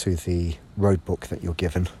 According to the road book that you're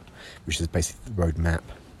given, which is basically the road map,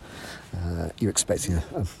 you're expecting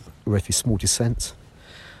a relatively small descent,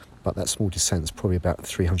 but that small descent is probably about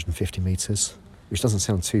 350 metres, which doesn't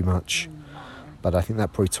sound too much, but I think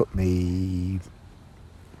that probably took me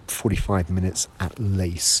 45 minutes at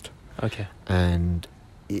least. Okay. And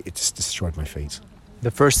it just destroyed my feet.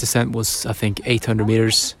 The first descent was, I think, 800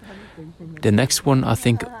 meters. The next one, I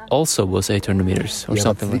think, also was 800 meters or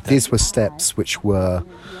something like that. These were steps which were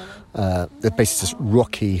they're basically just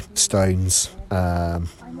rocky stones.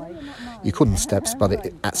 You call them steps, but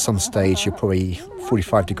at some stage you're probably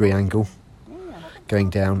 45-degree angle going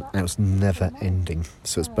down, and it was never ending.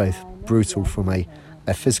 So it's both brutal from a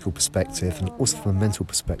physical perspective and also from a mental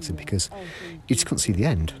perspective, because you just couldn't see the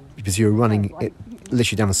end, because you were running it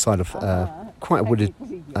literally down the side of quite a wooded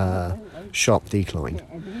sharp decline,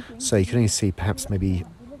 so you could only see perhaps maybe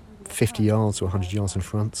 50 yards or 100 yards in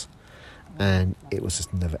front, and it was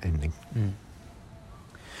just never ending.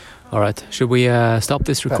 All right, should we stop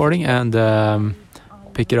this recording and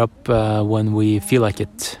pick it up when we feel like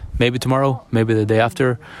it? Maybe tomorrow, maybe the day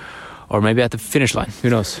after, or maybe at the finish line. Who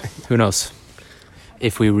knows? Who knows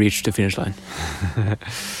if we reach the finish line. When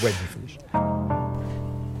we finish. All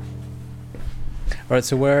right,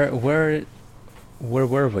 so where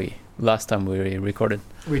were we last time we recorded?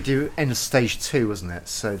 We do end of stage 2, wasn't it?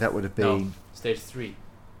 So that would have been stage 3.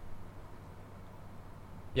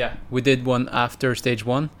 Yeah, we did one after stage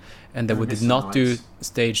 1, and then we did not do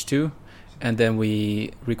stage 2, and then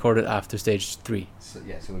we recorded after stage 3. So, so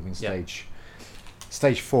it would have been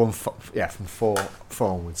stage 4 and from 4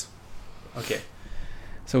 onwards. Okay,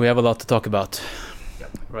 so we have a lot to talk about,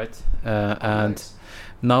 right? And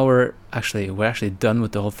now we're actually done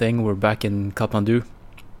with the whole thing. We're back in Kathmandu.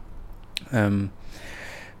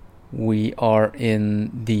 We are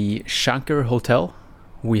in the Shankar Hotel.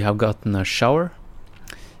 We have gotten a shower.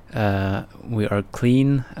 We are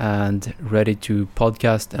clean and ready to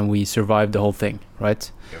podcast, and we survived the whole thing,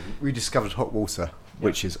 right? Yeah, we discovered hot water,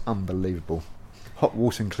 which is unbelievable. Hot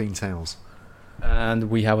water and clean towels. And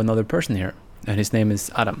we have another person here, and his name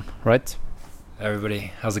is Adam, right?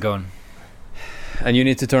 Everybody, how's it going? And you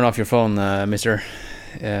need to turn off your phone, mister.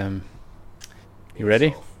 You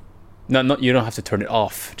ready? No, you don't have to turn it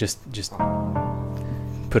off. Just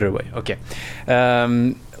put it away. Okay.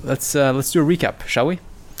 Let's do a recap, shall we?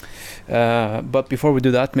 But before we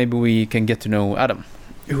do that, maybe we can get to know Adam.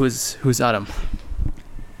 Who's Adam?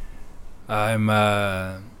 I'm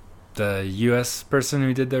the U.S. person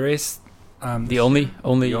who did the race. The only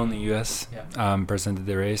U.S. Person did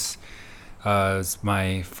the race. It's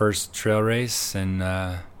my first trail race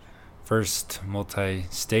and first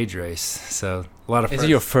multi-stage race. So a lot of. Is it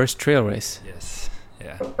your first trail race? Yes.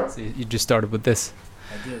 Yeah. So you just started with this.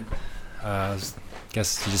 I did.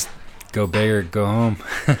 Guess you just go big or go home.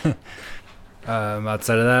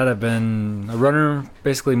 Outside of that, I've been a runner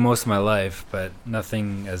basically most of my life, but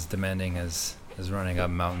nothing as demanding as running up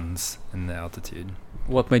mountains in the altitude.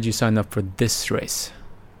 What made you sign up for this race?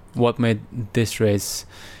 What made this race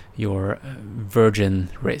your virgin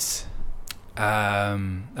race?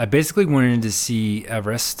 I basically wanted to see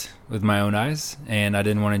Everest with my own eyes, and I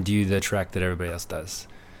didn't want to do the track that everybody else does.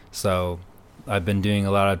 So I've been doing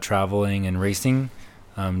a lot of traveling and racing,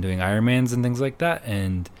 doing Ironmans and things like that,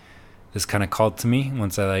 and this kind of called to me.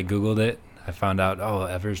 Once I Googled it, I found out,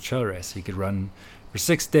 Everest Trail Race. You could run for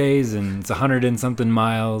 6 days, and it's 100 and something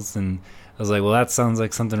miles, and I was like, well, that sounds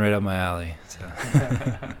like something right up my alley. So.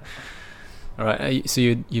 All right. So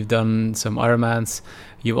you've done some Ironmans.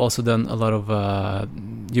 You've also done a lot of.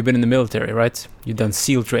 You've been in the military, right? You've done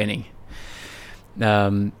SEAL training.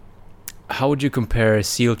 How would you compare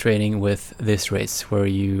SEAL training with this race, where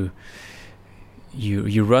you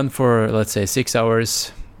run for, let's say, 6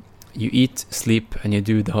 hours, you eat, sleep, and you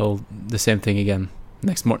do the same thing again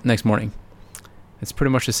next morning? It's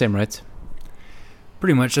pretty much the same, right?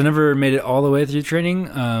 Pretty much. I never made it all the way through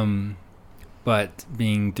training, but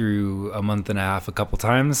being through a month and a half a couple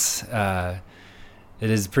times, it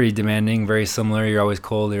is pretty demanding, very similar. You're always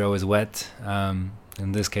cold, you're always wet.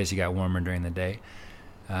 In this case, you got warmer during the day.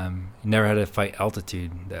 You never had to fight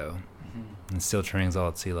altitude, though. Mm-hmm. And SEAL training is all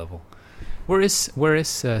at sea level. Where is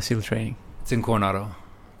SEAL training? It's in Coronado.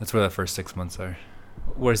 That's where the first 6 months are.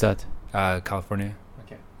 Where's that? California.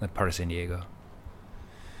 Okay. That part of San Diego.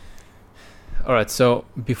 All right. So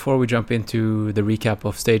before we jump into the recap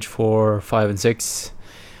of stage 4, 5, and 6,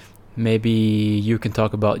 maybe you can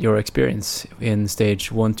talk about your experience in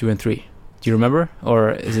stage 1, 2, and 3. Do you remember,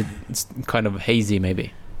 or is it's kind of hazy?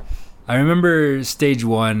 Maybe. I remember stage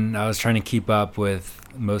 1. I was trying to keep up with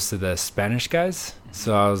most of the Spanish guys,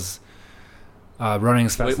 so I was running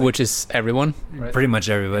as fast. Which is everyone, right? Pretty much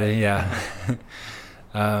everybody, yeah.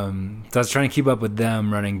 So I was trying to keep up with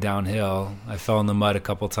them running downhill. I fell in the mud a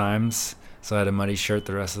couple times, so I had a muddy shirt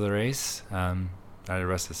the rest of the race. I had the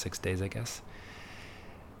rest of 6 days, I guess.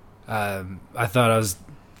 I thought I was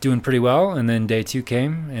doing pretty well, and then day 2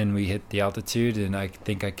 came, and we hit the altitude, and I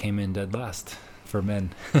think I came in dead last for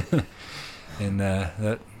men. And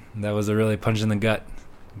that was a really punch in the gut,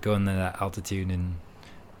 going to that altitude and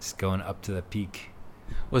just going up to the peak.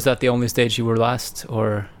 Was that the only stage you were last,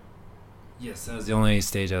 or? Yes, that was the only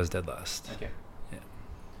stage I was dead last. Okay. Yeah.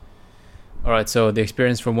 All right. So the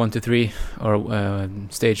experience from 1 to 3, or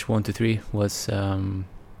stage 1 to 3, was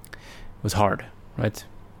hard, right?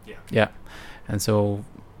 Yeah. Yeah. And so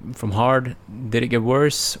from hard, did it get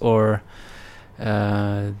worse, or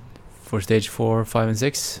for stage 4, 5, and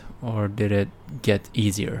 6, or did it get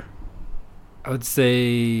easier? I would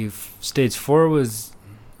say stage 4 was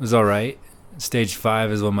all right. Stage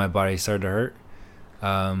 5 is when my body started to hurt.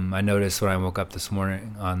 I noticed when I woke up this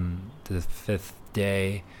morning on the 5th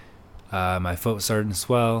day, my foot was starting to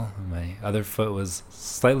swell. My other foot was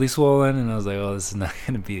slightly swollen, and I was like, "Oh, this is not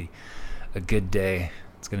going to be a good day.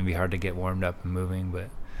 It's going to be hard to get warmed up and moving." But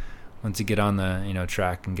once you get on the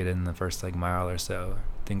track and get in the first mile or so,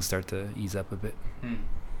 things start to ease up a bit.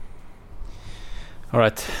 All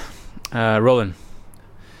right, Roland.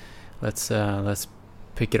 Let's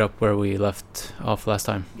pick it up where we left off last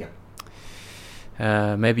time. Yeah.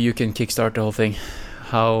 Maybe you can kickstart the whole thing.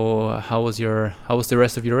 How was the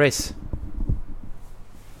rest of your race?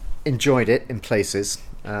 Enjoyed it in places.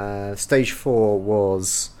 Stage 4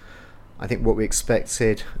 was, I think, what we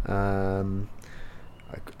expected.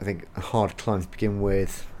 I think a hard climb to begin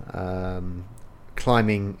with.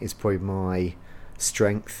 Climbing is probably my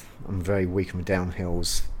strength. I'm very weak on the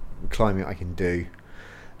downhills. Climbing I can do.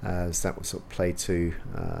 So that was sort of played to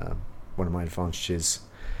one of my advantages.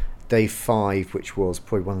 Day 5, which was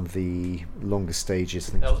probably one of the longest stages.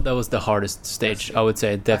 I think that was the hardest stage, I would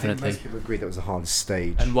say, definitely. I think most people agree that was the hardest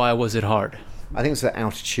stage. And why was it hard? I think it was the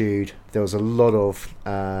altitude. There was a lot of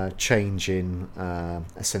change in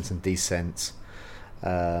ascent and descent.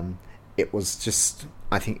 It was just,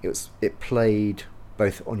 I think it played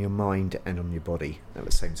both on your mind and on your body at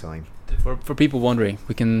the same time. For people wondering,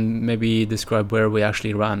 we can maybe describe where we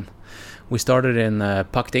actually ran. We started in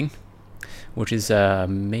Pakting, which is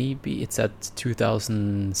maybe it's at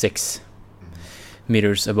 2006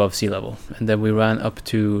 meters above sea level, and then we ran up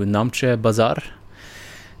to Namche Bazar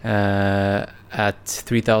at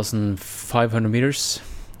 3,500 meters,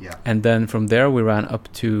 and then from there we ran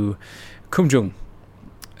up to Kumjung,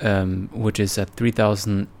 which is at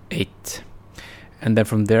 3,008, and then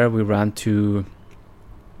from there we ran to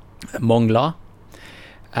Mongla,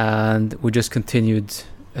 and we just continued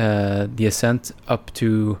the ascent up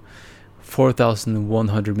to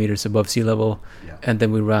 4,100 meters above sea level, and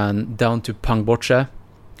then we ran down to Pangboche,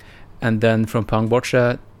 and then from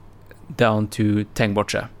Pangboche down to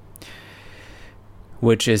Tengboche,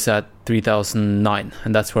 which is at 3,009,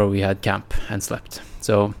 and that's where we had camp and slept.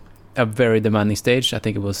 So a very demanding stage. I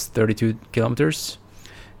think it was 32 kilometers.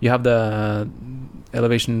 You have the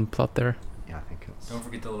elevation plot there? Yeah, I think it's... Don't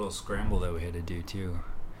forget the little scramble that we had to do too.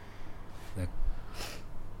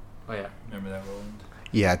 Oh yeah, remember that, Roland?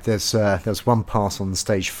 Yeah, there's one pass on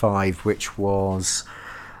stage 5 which was,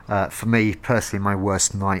 for me personally, my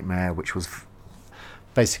worst nightmare, which was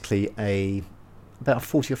basically about a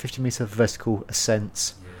 40 or 50 metre vertical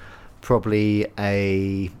ascent, probably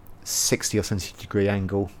a 60 or 70 degree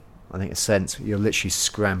angle, I think, ascent. You're literally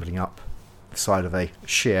scrambling up the side of a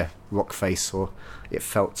sheer rock face, or it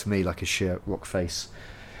felt to me like a sheer rock face,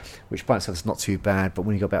 which by itself is not too bad, but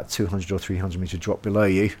when you got about 200 or 300 metre drop below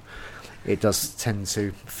you, it does tend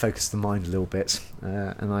to focus the mind a little bit,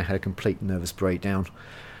 and I had a complete nervous breakdown.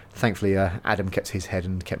 Thankfully, Adam kept his head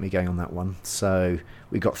and kept me going on that one, so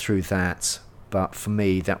we got through that. But for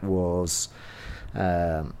me, that was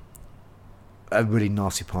a really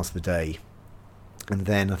nasty part of the day. And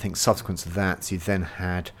then I think subsequent to that, you then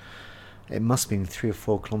had, it must have been 3 or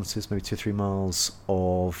 4 kilometres, maybe 2 or 3 miles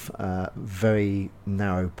of very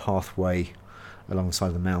narrow pathway along the side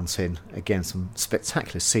of the mountain. Again, some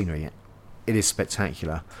spectacular scenery. It is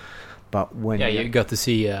spectacular. But when you got to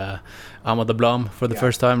see Ama de Blam for the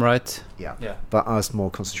first time, right? Yeah. But I was more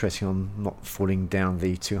concentrating on not falling down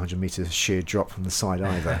the 200 metre sheer drop from the side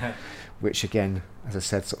either, which again, as I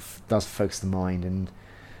said, sort of does focus the mind and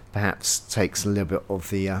perhaps takes a little bit of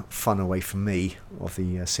the fun away from me of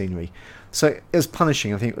the scenery. So it was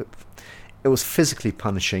punishing. I think it was physically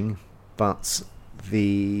punishing, but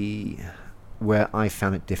where I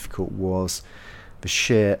found it difficult was the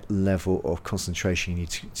sheer level of concentration you need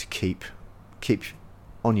to keep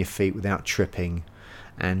on your feet without tripping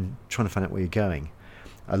and trying to find out where you're going.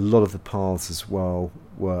 A lot of the paths as well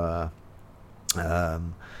were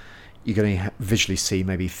you're going to visually see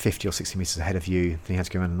maybe 50 or 60 metres ahead of you, then you had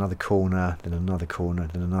to go around another corner, then another corner,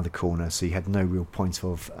 then another corner, so you had no real point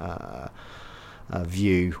of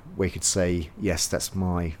view where you could say, yes, that's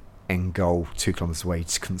my end goal, 2 kilometres away. You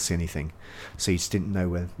just couldn't see anything, so you just didn't know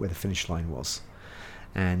where the finish line was.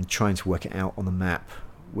 And trying to work it out on the map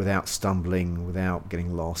without stumbling, without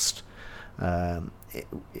getting lost, it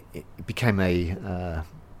became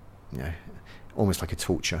almost like a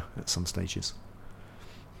torture at some stages.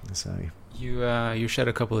 So you shed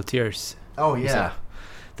a couple of tears. Oh yeah,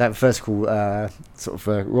 that vertical sort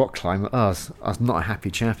of rock climb. I was not a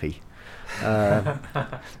happy chappy.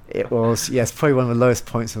 It was probably one of the lowest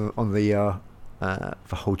points on the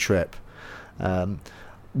whole trip.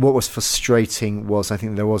 What was frustrating was I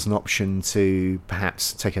think there was an option to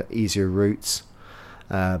perhaps take an easier route,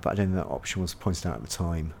 but I don't think that option was pointed out at the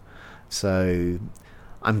time. So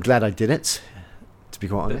I'm glad I did it, to be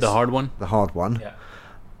quite honest. The hard one? The hard one. Yeah.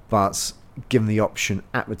 But given the option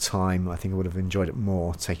at the time, I think I would have enjoyed it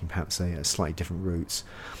more, taking perhaps a slightly different route.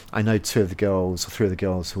 I know 3 of the girls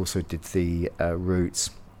who also did the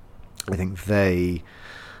routes, I think they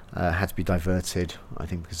had to be diverted, I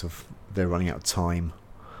think because of they're running out of time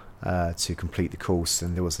to complete the course,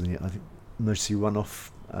 and there was an emergency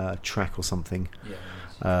runoff track or something,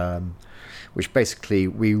 which basically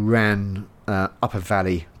we ran up a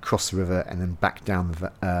valley, across the river, and then back down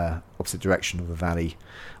the opposite direction of the valley,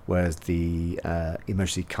 whereas the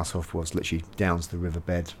emergency cut-off was literally down to the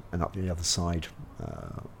riverbed and up the other side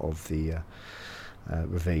of the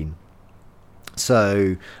ravine.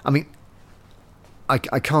 So, I mean, I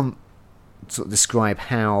can't sort of describe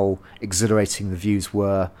how exhilarating the views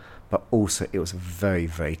were, but also it was a very,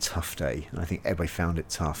 very tough day, and I think everybody found it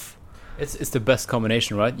tough. It's the best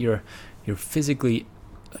combination, right? You're physically,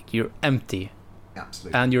 you're empty,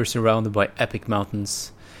 absolutely, and you're surrounded by epic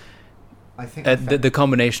mountains. I think the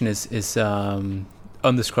combination is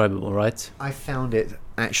undescribable, right? I found it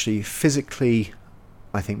actually physically,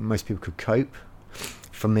 I think most people could cope.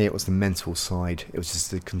 For me, it was the mental side. It was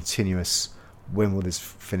just the continuous when will this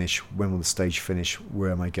finish? When will the stage finish?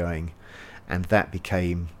 Where am I going? And that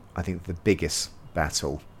became, I think, the biggest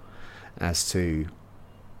battle as to,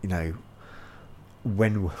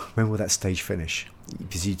 when will that stage finish?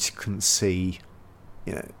 Because you just couldn't see,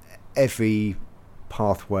 every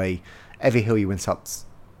pathway, every hill you went up,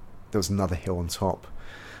 there was another hill on top.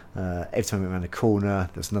 Every time you went around a corner,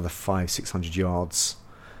 there was another 500-600 yards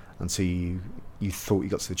until you thought you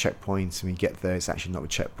got to the checkpoint, and when you get there, it's actually not a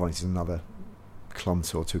checkpoint, it's another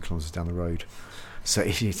kilometre or 2 kilometres down the road. So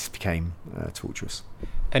it just became torturous.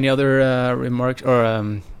 Any other remarks,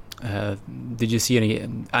 or did you see any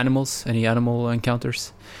animal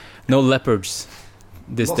encounters? No leopards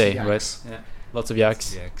this Lots day, of right? Yeah. Lots of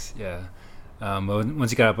yaks. Yeah. But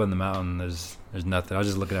once you got up on the mountain, there's nothing. I was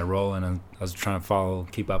just looking at Roland, and I was trying to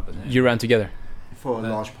keep up. You ran together? For a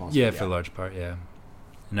large part. Yeah, for a large part, yeah.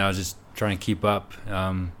 And I was just trying to keep up.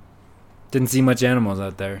 Didn't see much animals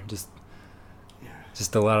out there. Just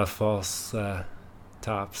a lot of false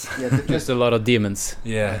tops. Yeah, just a lot of demons.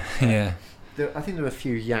 Yeah. I think there were a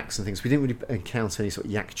few yaks and things. We didn't really encounter any sort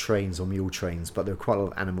of yak trains or mule trains, but there were quite a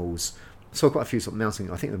lot of animals. Saw quite a few sort of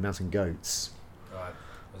mountain goats.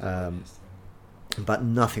 Right. But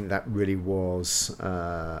nothing that really was,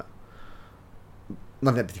 nothing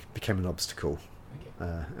that became an obstacle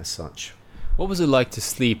as such. What was it like to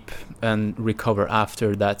sleep and recover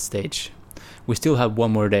after that stage? We still have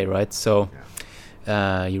one more day, right? So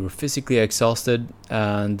you were physically exhausted,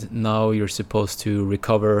 and now you're supposed to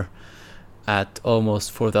recover at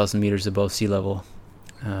almost 4,000 meters above sea level,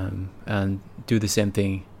 and do the same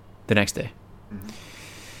thing the next day. Mm-hmm.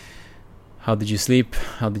 How did you sleep?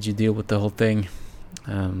 How did you deal with the whole thing?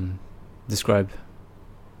 Describe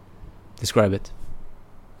it.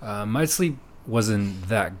 My sleep wasn't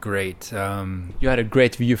that great. You had a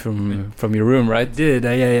great view from your room, right? I did.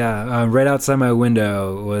 Yeah. Right outside my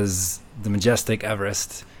window was the majestic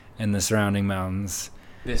Everest and the surrounding mountains.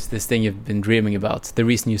 This thing you've been dreaming about. The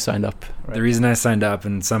reason you signed up. Right? The reason I signed up,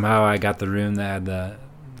 and somehow I got the room that had the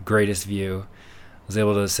greatest view. I was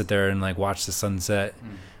able to sit there and watch the sunset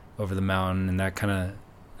over the mountain, and that kind of,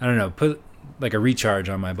 I don't know, put like a recharge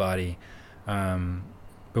on my body. But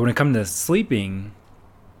when it comes to sleeping,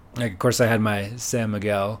 of course I had my San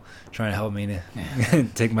Miguel trying to help me to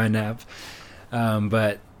take my nap.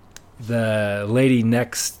 But the lady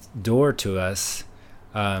next door to us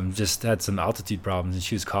just had some altitude problems, and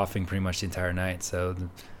she was coughing pretty much the entire night. So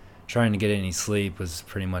trying to get any sleep was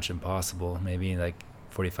pretty much impossible. Maybe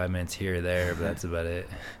 45 minutes here or there, but that's about it.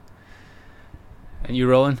 And you,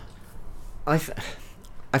 Roland? I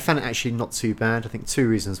found it actually not too bad. I think 2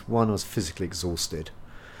 reasons. One, I was physically exhausted.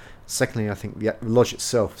 Secondly, I think the lodge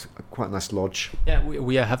itself is quite a nice lodge. Yeah,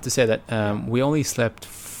 we have to say that we only slept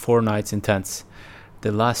 4 nights in tents.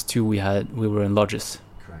 The last 2 we were in lodges.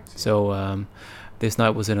 Correct. Yeah. So this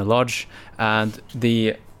night was in a lodge, and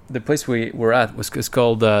the place we were at is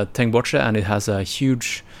called Tengboche, and it has a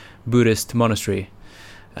huge Buddhist monastery,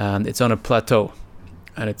 and it's on a plateau,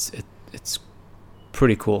 and it's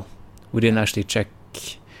pretty cool. We didn't actually check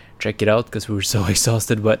it out because we were so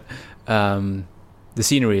exhausted, but the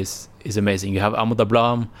scenery is amazing. You have Amu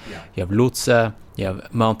Dablam, you have Lhotse, you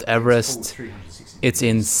have Mount Everest. It's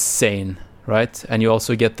insane, right? And you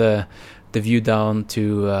also get the view down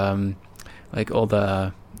to all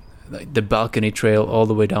the balcony trail all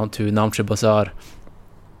the way down to Namche Bazaar.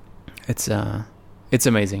 It's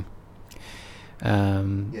amazing.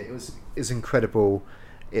 It was incredible.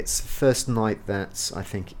 It's the first night that I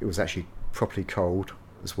think it was actually properly cold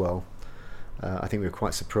as well. I think we were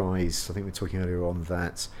quite surprised. I think we were talking earlier on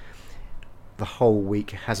that the whole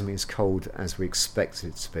week hasn't been as cold as we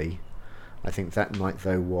expected it to be. I think that night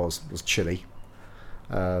though was chilly,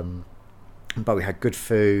 but we had good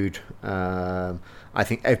food. I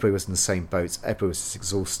think everybody was in the same boat. Everybody was just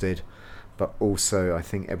exhausted, but also I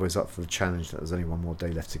think everybody was up for the challenge that there's only one more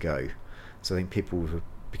day left to go. So I think people were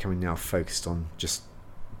becoming now focused on just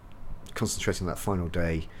concentrating on that final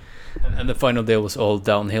day. And the final day was all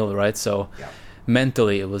downhill, right? So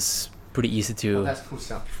mentally it was pretty easy to... Well, that's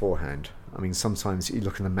put out beforehand. I mean, sometimes you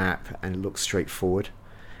look at the map and it looks straightforward,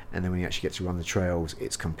 and then when you actually get to run the trails,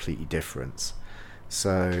 it's completely different.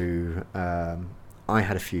 So I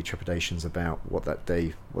had a few trepidations about what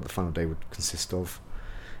the final day would consist of,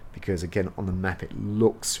 because again, on the map it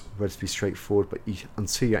looks relatively straightforward, but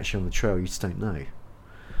until you're actually on the trail, you just don't know.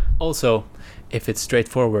 Also, if it's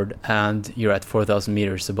straightforward and you're at 4,000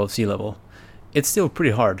 meters above sea level, it's still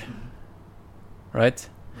pretty hard, right?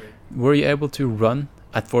 Were you able to run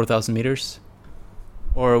at 4,000 meters?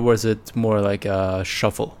 Or was it more like a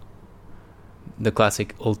shuffle? The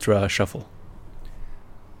classic ultra shuffle?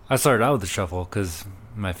 I started out with the shuffle because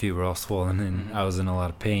my feet were all swollen and I was in a lot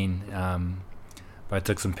of pain. But I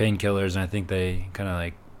took some painkillers, and I think they kind of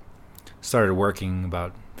like started working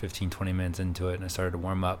about 15-20 minutes into it, and I started to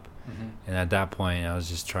warm up. And at that point, I was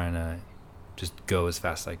just trying to just go as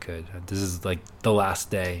fast as I could. This is like the last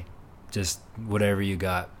day. Just whatever you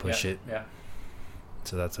got, push it. Yeah.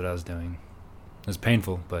 So that's what I was doing. It was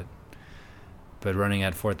painful, but running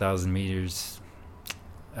at 4,000 meters,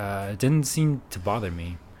 it didn't seem to bother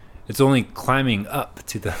me. It's only climbing up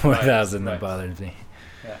to the 4,000 that bothers me.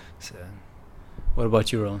 Yeah. So, what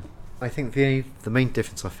about you, Roland? I think the main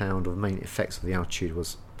difference I found, or the main effects of the altitude,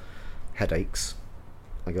 was headaches.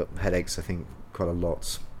 I got headaches, I think, quite a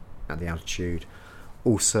lot at the altitude.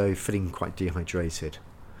 Also feeling quite dehydrated.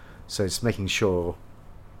 So it's making sure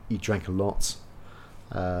you drank a lot.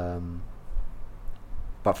 But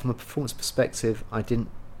from a performance perspective, I don't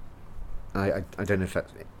know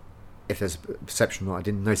if there's a perception or not. I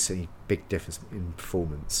didn't notice any big difference in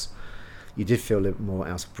performance. You did feel a little more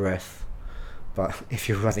out of breath, but if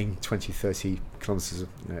you're running 20-30 kilometers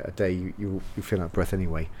a day, you feel out of breath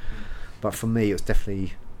anyway. But for me, it was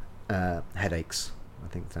definitely headaches. I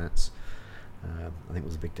think it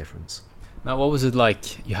was a big difference. Now, what was it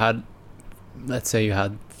like? Let's say you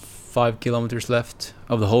had 5 kilometers left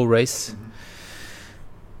of the whole race.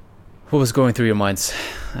 What was going through your minds?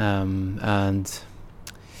 And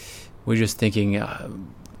were you just thinking,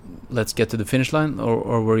 let's get to the finish line,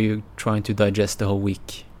 or were you trying to digest the whole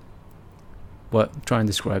week? Try and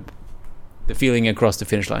describe the feeling across the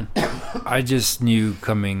finish line. I just knew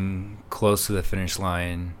coming close to the finish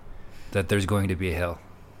line that there's going to be a hill.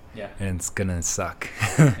 Yeah. And it's gonna suck.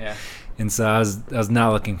 Yeah. And so I was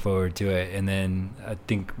not looking forward to it. And then I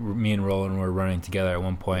think me and Roland were running together at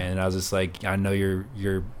one point, and I was just like, I know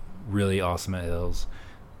you're really awesome at hills.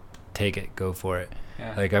 Take it, go for it.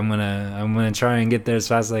 Yeah. Like I'm gonna try and get there as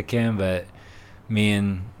fast as I can, but me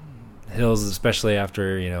and hills, especially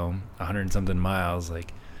after 100 and something miles,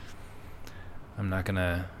 like I'm not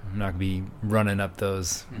gonna be running up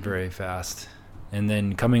those very fast. And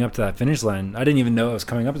then coming up to that finish line, I didn't even know I was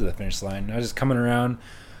coming up to the finish line. I was just coming around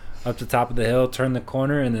up the top of the hill, turned the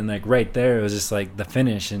corner, and then like right there, it was just like the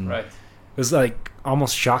finish, and it was like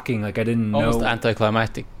almost shocking. Like I didn't know. Almost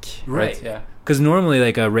anticlimactic. Right. Yeah. Because normally,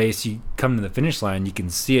 like a race, you come to the finish line, you can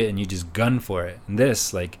see it, and you just gun for it. And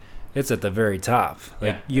this, like, it's at the very top.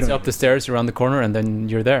 Like it's up the stairs, around the corner, and then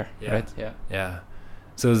you're there. Yeah. Right. Yeah. Yeah.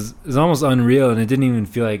 So it was almost unreal, and it didn't even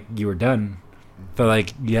feel like you were done. Felt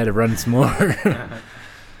like you had to run some more.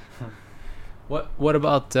 What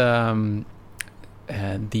about the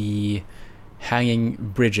hanging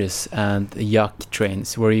bridges and yak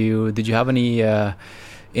trains? Did you have any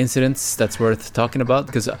incidents that's worth talking about?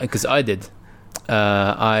 Because I did.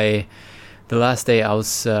 The last day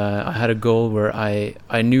I had a goal where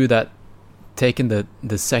I knew that taking the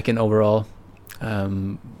second overall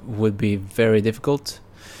would be very difficult.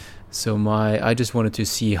 So I just wanted to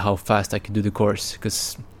see how fast I could do the course,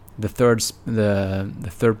 because the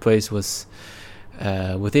third place was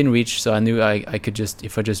within reach. So I knew I could just,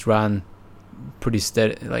 if I just ran pretty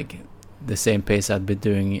steady, like the same pace I'd been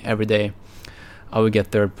doing every day, I would get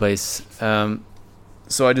third place.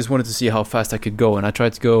 So I just wanted to see how fast I could go, and I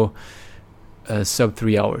tried to go sub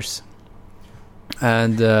 3 hours,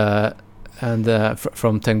 and from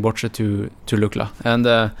Tengboche to Lukla, and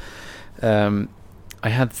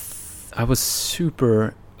I was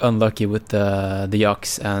super unlucky with the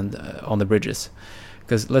yaks and on the bridges,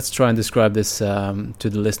 because let's try and describe this to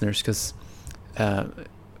the listeners, because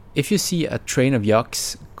if you see a train of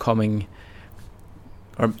yaks coming,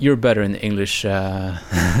 or you're better in English,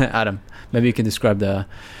 Adam, maybe you can describe the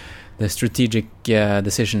strategic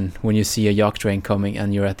decision when you see a yak train coming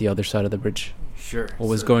and you're at the other side of the bridge. Sure. What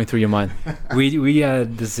was going through your mind? We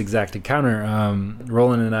had this exact encounter.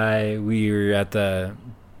 Roland and I, we were at the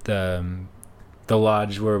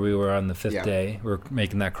lodge where we were on the fifth day. We're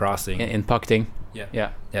making that crossing in Pakting. Yeah.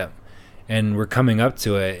 And we're coming up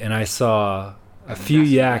to it, and I saw a few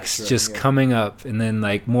yaks just coming up, and then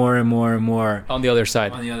like more and more and more on the other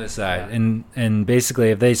side. And basically,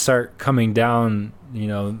 if they start coming down,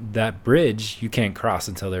 that bridge, you can't cross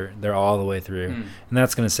until they're all the way through, and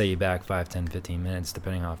that's going to set you back 5, 10, 15 minutes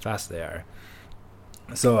depending on how fast they are.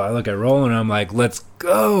 So I look at Roland, and I'm like, let's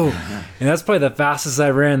go. And that's probably the fastest I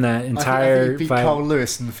ran that entire. I think you beat Carl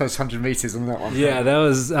Lewis in the first 100 meters on that one. Yeah,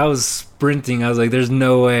 I was sprinting. I was like, there's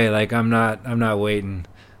no way. Like I'm not waiting.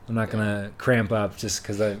 I'm not gonna cramp up just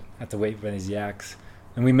because I have to wait for these yaks.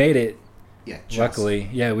 And we made it. Yeah. Luckily,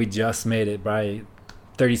 we just made it by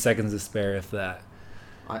 30 seconds to spare, if that.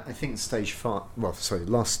 I think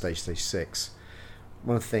last stage 6.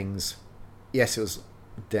 One of the things, yes, it was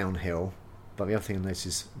downhill. But the other thing I noticed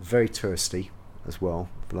is very touristy as well,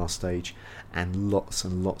 the last stage, and lots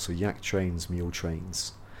of yak trains, mule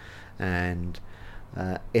trains. And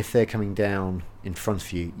if they're coming down in front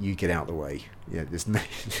of you, you get out of the way. Yeah, there's no,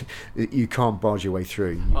 you can't barge your way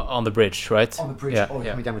through. On the bridge, right? On the bridge, or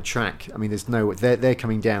coming down the track. I mean, there's no. They're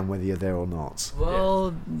coming down whether you're there or not.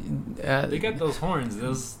 Well, they get those horns.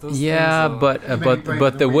 Those yeah, things,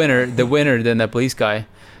 but the winner, then the police guy,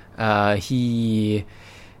 he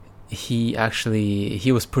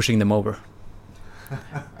was pushing them over.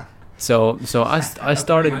 So I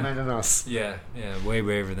started. Yeah, way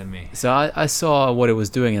braver than me. So I saw what it was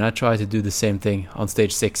doing, and I tried to do the same thing on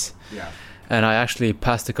stage 6. Yeah. And I actually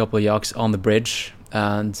passed a couple of yaks on the bridge,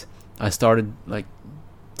 and I started like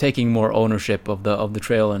taking more ownership of the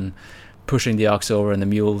trail and pushing the yaks over and the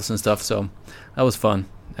mules and stuff. So that was fun,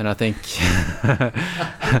 and I think.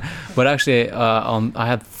 But actually, I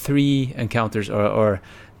had 3 encounters or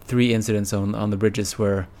 3 incidents on the bridges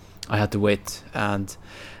where I had to wait, and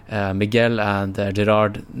Miguel and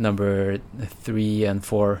Gerard, number 3 and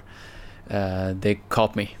 4, they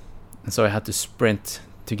caught me, and so I had to sprint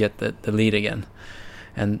to get the lead again,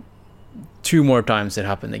 and 2 more times it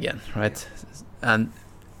happened again, right? And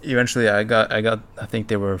eventually I got I think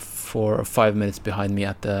they were 4 or 5 minutes behind me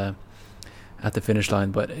at the finish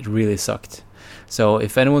line, but it really sucked. So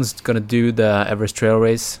if anyone's gonna do the Everest Trail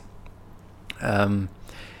Race,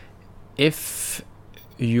 if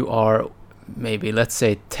you are maybe, let's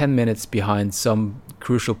say, 10 minutes behind some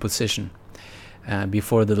crucial position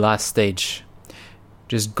before the last stage,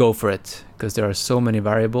 just go for it, because there are so many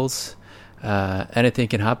variables. Anything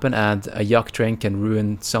can happen, and a yak train can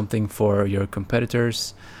ruin something for your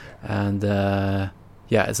competitors. And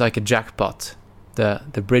it's like a jackpot.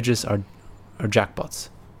 The bridges are jackpots.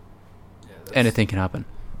 Anything can happen.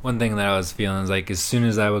 One thing that I was feeling is like, as soon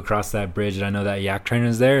as I would cross that bridge and I know that yak train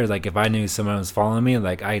was there, like if I knew someone was following me,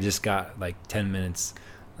 like I just got like 10 minutes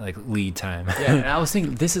like lead time. Yeah, and I was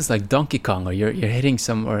thinking this is like Donkey Kong, or you're hitting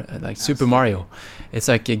some, or like Super Mario. It's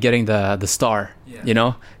like you're getting the star. Yeah. You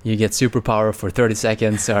know, you get superpower for 30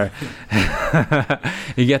 seconds, or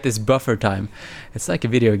you get this buffer time. It's like a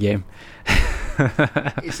video game.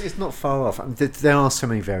 It's not far off. I mean, there are so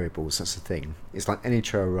many variables. That's the thing. It's like any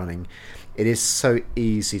trail running. It is so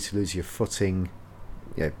easy to lose your footing,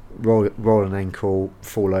 roll an ankle,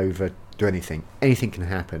 fall over, do anything. Anything can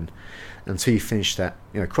happen until you finish that,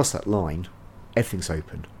 cross that line, everything's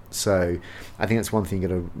open. So I think that's one thing you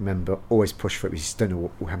got to remember, always push for it, because you don't know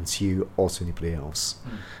what will happen to you or to anybody else.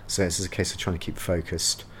 So it's just a case of trying to keep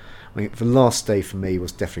focused. I mean, the last day for me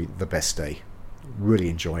was definitely the best day. Really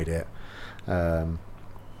enjoyed it.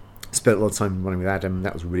 Spent a lot of time running with Adam.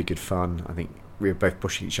 That was really good fun. I think we were both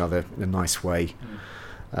pushing each other in a nice way.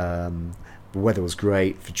 The weather was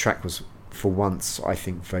great. The track was, for once, I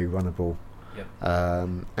think, very runnable.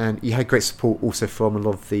 Yep. And you had great support also from a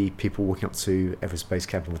lot of the people walking up to Everest Base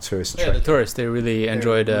Camp on the tourist track. Yeah, the tourists, they really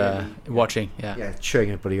enjoyed watching. Yeah, cheering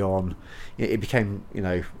everybody on. It became,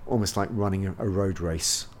 almost like running a road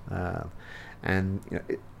race. And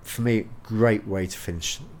for me, great way to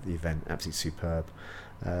finish the event. Absolutely superb.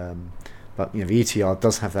 But the ETR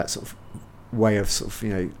does have that sort of way of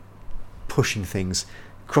pushing things,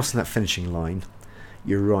 crossing that finishing line.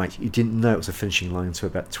 You're right, you didn't know it was a finishing line until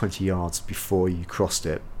about 20 yards before you crossed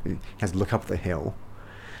it. You had to look up the hill,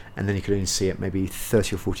 and then you could only see it maybe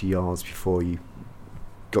 30 or 40 yards before you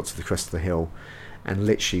got to the crest of the hill. And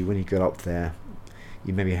literally, when you got up there,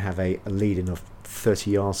 you maybe have a lead in of 30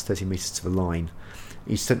 yards, 30 metres to the line.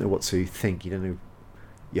 You just don't know what to think. You don't know.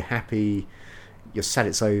 You're happy, you're sad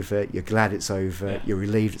it's over, you're glad it's over, you're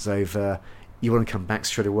relieved it's over, you want to come back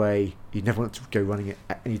straight away, you never want to go running it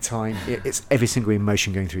at any time. It's every single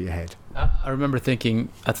emotion going through your head. I remember thinking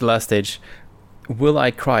at the last stage, will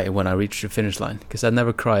I cry when I reach the finish line? Because I'd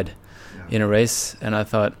never cried in a race, and I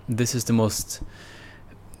thought, this is the most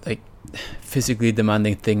physically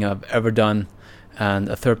demanding thing I've ever done, and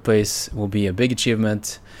a 3rd place will be a big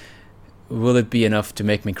achievement. Will it be enough to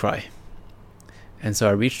make me cry? And so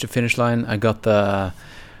I reached the finish line. I got the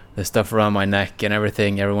stuff around my neck and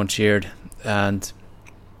everything. Everyone cheered, and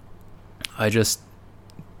I just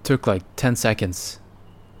took like 10 seconds,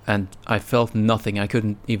 and I felt nothing. I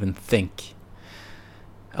couldn't even think.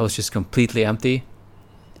 I was just completely empty.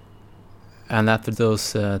 And after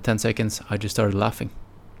those 10 seconds, I just started laughing.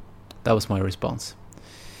 That was my response.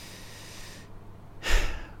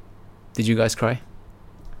 Did you guys cry?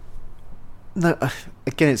 No,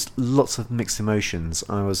 again, it's lots of mixed emotions.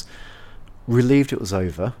 I was relieved it was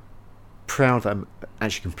over, proud I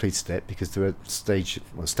actually completed it, because there were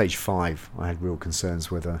stage 5, I had real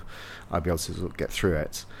concerns whether I'd be able to get through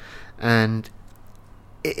it. And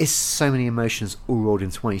it is so many emotions all rolled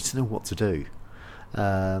into one. You just don't know what to do.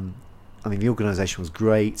 I mean, the organisation was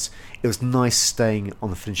great. It was nice staying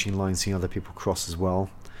on the finishing line, seeing other people cross as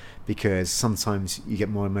well, because sometimes you get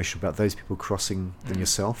more emotional about those people crossing than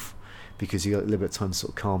yourself, because you got a little bit of time to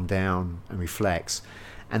sort of calm down and reflect,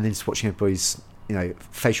 and then just watching everybody's, you know,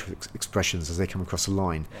 facial expressions as they come across the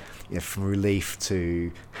line, you know, from relief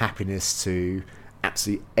to happiness to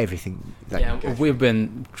absolutely everything. We've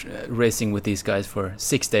been racing with these guys for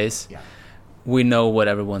 6 days. Yeah. We know what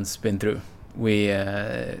everyone's been through.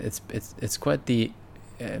 It's quite the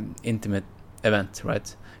intimate event,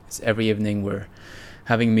 right? It's every evening we're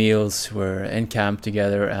having meals, we're in camp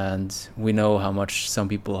together, and we know how much some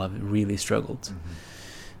people have really struggled.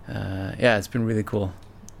 Yeah, it's been really cool.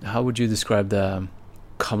 How would you describe the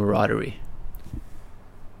camaraderie?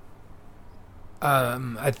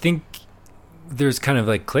 I think there's kind of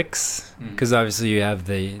like cliques, because obviously you have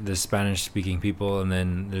the Spanish speaking people, and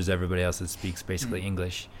then there's everybody else that speaks basically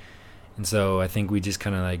English. And so I think we just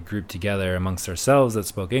kind of like grouped together amongst ourselves that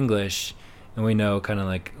spoke English, and we know kind of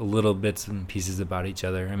like little bits and pieces about each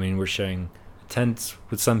other. I mean, we're sharing tents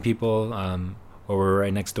with some people, or we're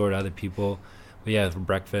right next door to other people. But yeah, for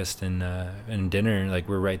breakfast and dinner, like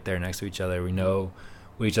we're right there next to each other. We know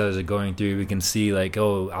what each other's are going through. We can see like,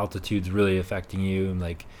 oh, altitude's really affecting you, and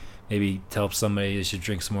like maybe tell somebody they should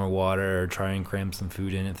drink some more water or try and cram some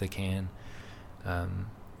food in if they can.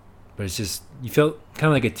 But it's just, you felt kind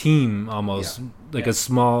of like a team almost, like a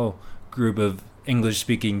small group of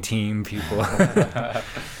English-speaking team people. I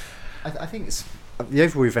think it's the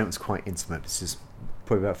overall event was quite intimate. This is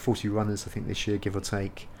probably about 40 runners, I think, this year, give or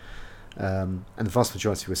take. And the vast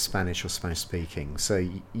majority were Spanish or Spanish-speaking. So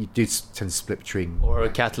you do tend to split between... Or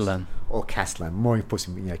Catalan. Or Catalan. More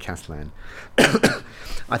importantly, Catalan.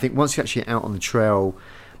 I think once you're actually out on the trail,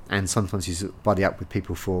 and sometimes you sort of buddy up with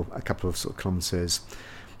people for a couple of sort of kilometres,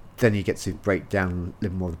 then you get to break down a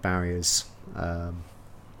little more of the barriers.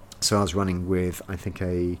 So I was running with, I think,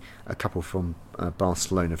 a couple from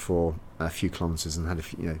Barcelona for a few kilometres, and had a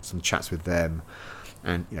few, some chats with them,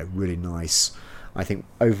 and really nice. I think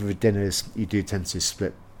over the dinners you do tend to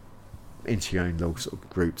split into your own little sort of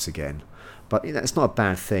groups again, but it's not a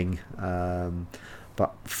bad thing.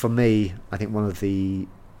 But for me, I think one of the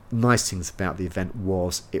nice things about the event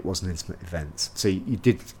was it was an intimate event. So you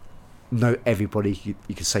did know everybody,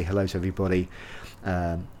 you could say hello to everybody.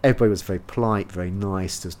 Everybody was very polite, very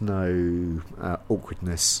nice. There's no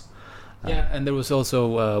awkwardness. Yeah, and there was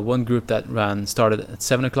also one group that started at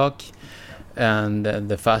 7 o'clock, and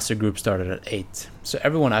the faster group started at 8. So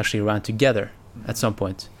everyone actually ran together at some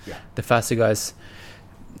point. Yeah. The faster guys,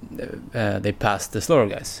 they passed the slower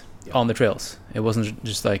guys on the trails. It wasn't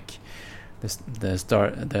just like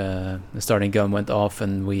the starting gun went off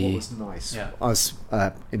and we... What was nice, I was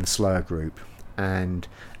in the slower group, and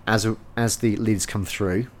as the leaders come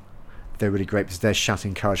through, they're really great because they're shouting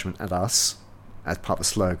encouragement at us as part of the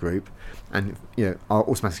slower group, and our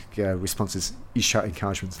automatic response is you shout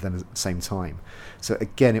encouragement to them at the same time. So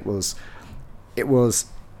again, it was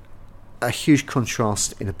a huge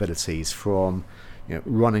contrast in abilities, from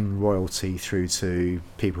running royalty through to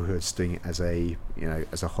people who are just doing it as a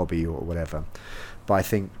hobby or whatever. But I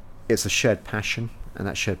think it's a shared passion, and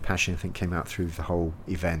that shared passion, I think, came out through the whole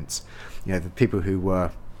event. The people who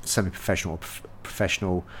were semi-professional or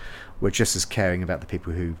professional were just as caring about the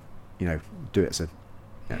people who do it as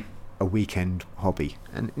a weekend hobby,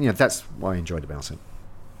 and that's what I enjoyed about it.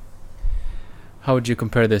 How would you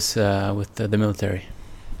compare this with the military?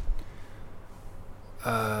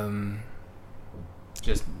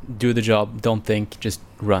 Just do the job, don't think, just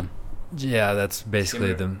run. Yeah, that's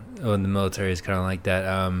basically the military is kind of like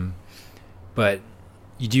that. But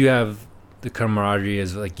you do have the camaraderie,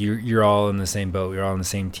 as like you're all in the same boat, you're all on the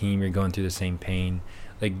same team, you're going through the same pain.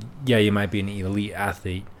 Like, yeah, you might be an elite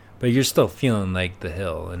athlete, but you're still feeling like the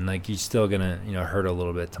hill, and like you're still gonna hurt a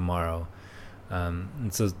little bit tomorrow.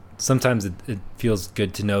 And so sometimes it feels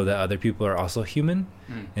good to know that other people are also human,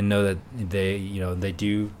 and know that they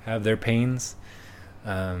do have their pains.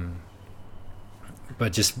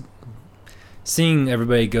 But just seeing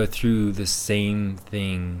everybody go through the same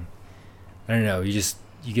thing, I don't know, you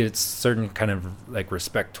get a certain kind of like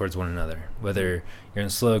respect towards one another, whether you're in a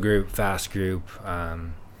slow group, fast group.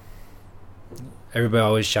 Everybody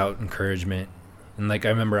always shout encouragement, and like I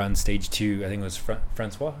remember on stage 2, I think it was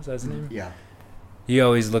Francois, is that his name? Yeah. He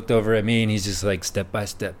always looked over at me and he's just like, step by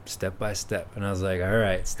step, and I was like, all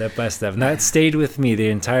right, step by step, and that stayed with me the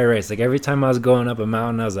entire race. Like every time I was going up a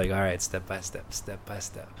mountain, I was like, all right, step by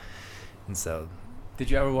step. And so,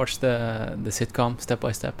 did you ever watch the sitcom Step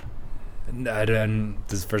by Step? I don't.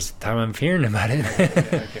 This is the first time I'm hearing about it.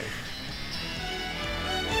 Okay.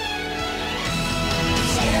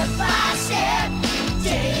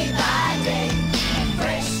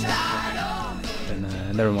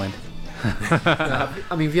 never mind.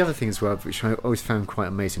 I mean, the other thing as well, which I always found quite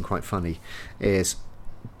amazing, quite funny, is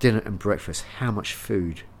dinner and breakfast, how much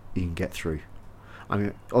food you can get through. I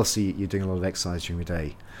mean, obviously you're doing a lot of exercise during the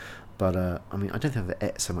day, but I mean, I don't think I've ever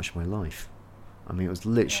ate so much in my life. I mean, it was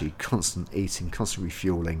literally constant eating, constant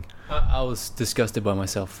refueling. I was disgusted by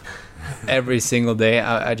myself. Every single day,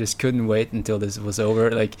 I just couldn't wait until this was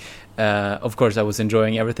over. Like, of course, I was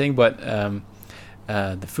enjoying everything, but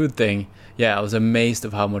the food thing, yeah, I was amazed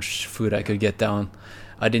of how much food I could get down.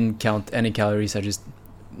 I didn't count any calories. I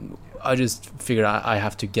just figured I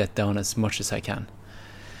have to get down as much as I can.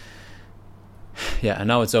 Yeah, and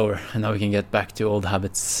now it's over, and now we can get back to old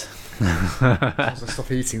habits. Once I stop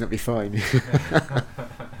eating, that'd be fine. Yeah,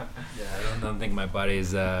 I don't think my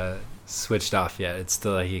body's switched off yet. It's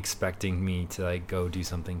still like expecting me to like go do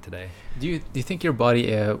something today. Do you think your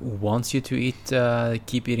body wants you to eat,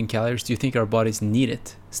 keep eating calories? Do you think our bodies need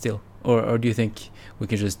it still, or do you think we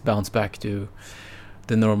can just bounce back to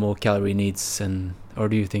the normal calorie needs? Or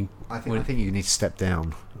do you think? I think you need to step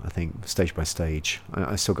down. I think stage by stage.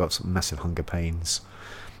 I still got some massive hunger pains.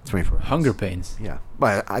 24 hours. Hunger pains. Yeah,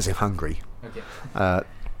 well, as in hungry. Okay. But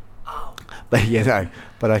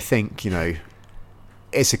but I think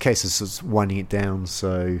it's a case of sort of winding it down.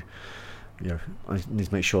 So I need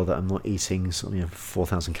to make sure that I'm not eating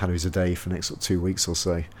 4,000 calories a day for the next 2 weeks or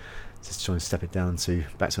so. Just trying to step it down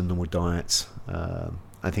back to a normal diet.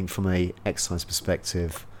 I think from a exercise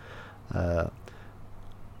perspective,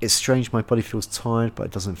 it's strange. My body feels tired, but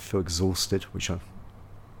it doesn't feel exhausted, which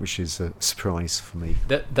is a surprise for me.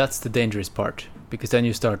 That's the dangerous part, because then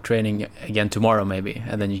you start training again tomorrow maybe,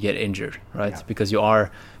 and then you get injured, right? Yeah. Because you are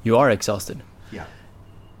exhausted. Yeah.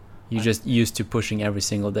 You're just used to pushing every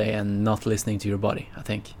single day and not listening to your body, I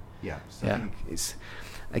think. Yeah. So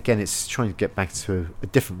I think it's trying to get back to a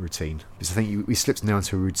different routine, because I think we slipped now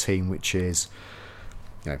into a routine which is,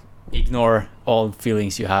 ignore all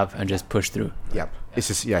feelings you have and just push through. Yep. Yeah. It's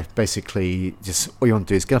just basically just all you want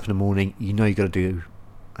to do is get up in the morning. You got to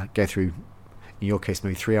go through, in your case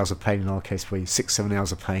maybe 3 hours of pain, in our case probably 6-7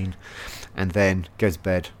 hours of pain, and then go to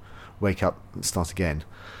bed, wake up and start again.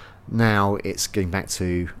 Now it's trying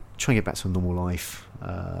to get back to a normal life,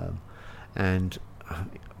 and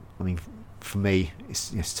I mean for me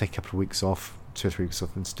it's to take a couple of weeks off, 2 or 3 weeks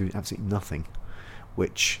off, and to do absolutely nothing,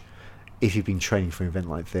 which if you've been training for an event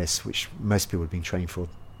like this, which most people have been training for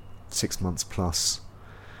 6 months plus,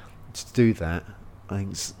 to do that I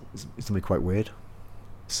think it's going to be quite weird.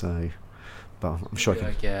 So, but I'm sure I can.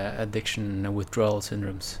 Like addiction and withdrawal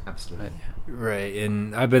syndromes. Absolutely. Right,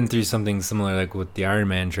 and I've been through something similar, like with the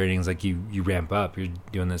Ironman trainings. Like you ramp up. You're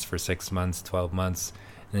doing this for 6 months, 12 months,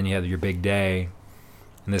 and then you have your big day.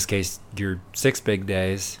 In this case, your 6 big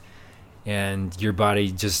days, and your body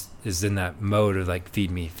just is in that mode of like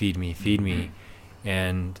feed me, feed me, feed me,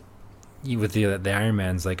 and with the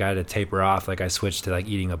Ironmans, like I had to taper off. Like I switched to like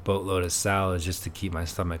eating a boatload of salads just to keep my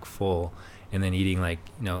stomach full. And then eating like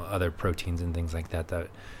other proteins and things like that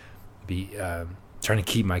be trying to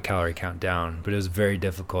keep my calorie count down, but it was very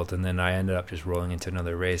difficult. And then I ended up just rolling into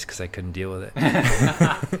another race because I couldn't deal with it.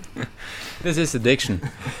 This is addiction.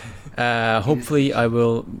 Hopefully, I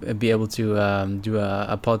will be able to do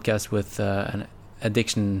a podcast with an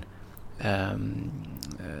addiction. What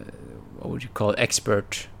would you call it?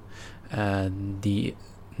 Expert? The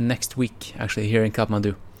next week, actually, here in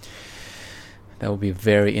Kathmandu. That will be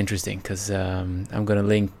very interesting, because I'm going to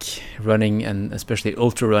link running, and especially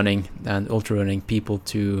ultra running people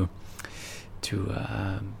to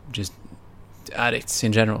just addicts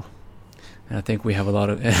in general. And I think we have a lot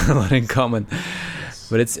in common. Yes.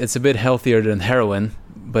 But it's a bit healthier than heroin,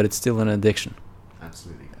 but it's still an addiction.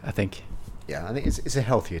 Absolutely. I think. Yeah, I think it's a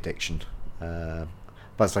healthy addiction. But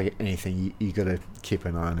it's like anything, you got to keep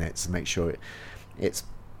an eye on it to make sure it's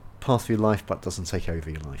part of your life, but doesn't take over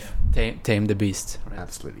your life. Tame the beast. Right?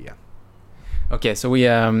 Absolutely, yeah. Okay, so we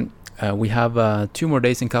have 2 more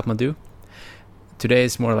days in Kathmandu. Today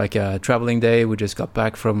is more like a traveling day. We just got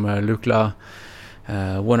back from Lukla,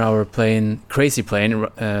 1 hour plane, crazy plane,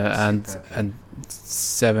 and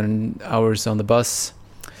 7 hours on the bus.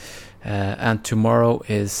 And tomorrow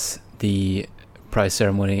is the prize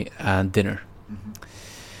ceremony and dinner. Mm-hmm.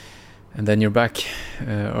 And then you're back,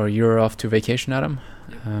 or you're off to vacation, Adam.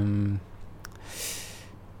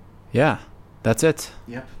 Yeah, that's it.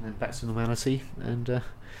 Yep, and back to normality. And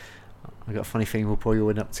I got a funny feeling we'll probably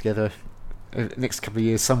end up together next couple of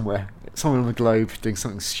years somewhere on the globe doing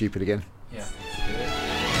something stupid again. Yeah.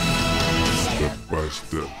 Step by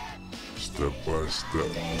step, step by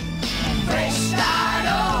step. Fresh start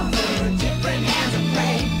over, different hands of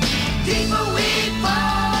play. Deeper we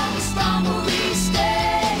fall, the stronger we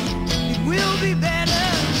stay. It will be better.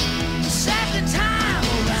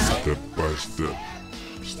 by step,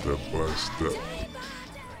 step by step.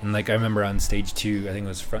 And like I remember on stage 2, I think it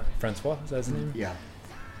was Francois, is that his name? Yeah.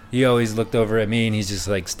 He always looked over at me and he's just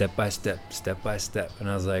like step by step, and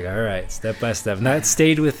I was like, all right, step by step. And that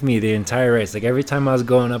stayed with me the entire race. Like every time I was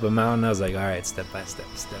going up a mountain, I was like, all right, step by step,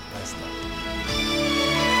 step by step.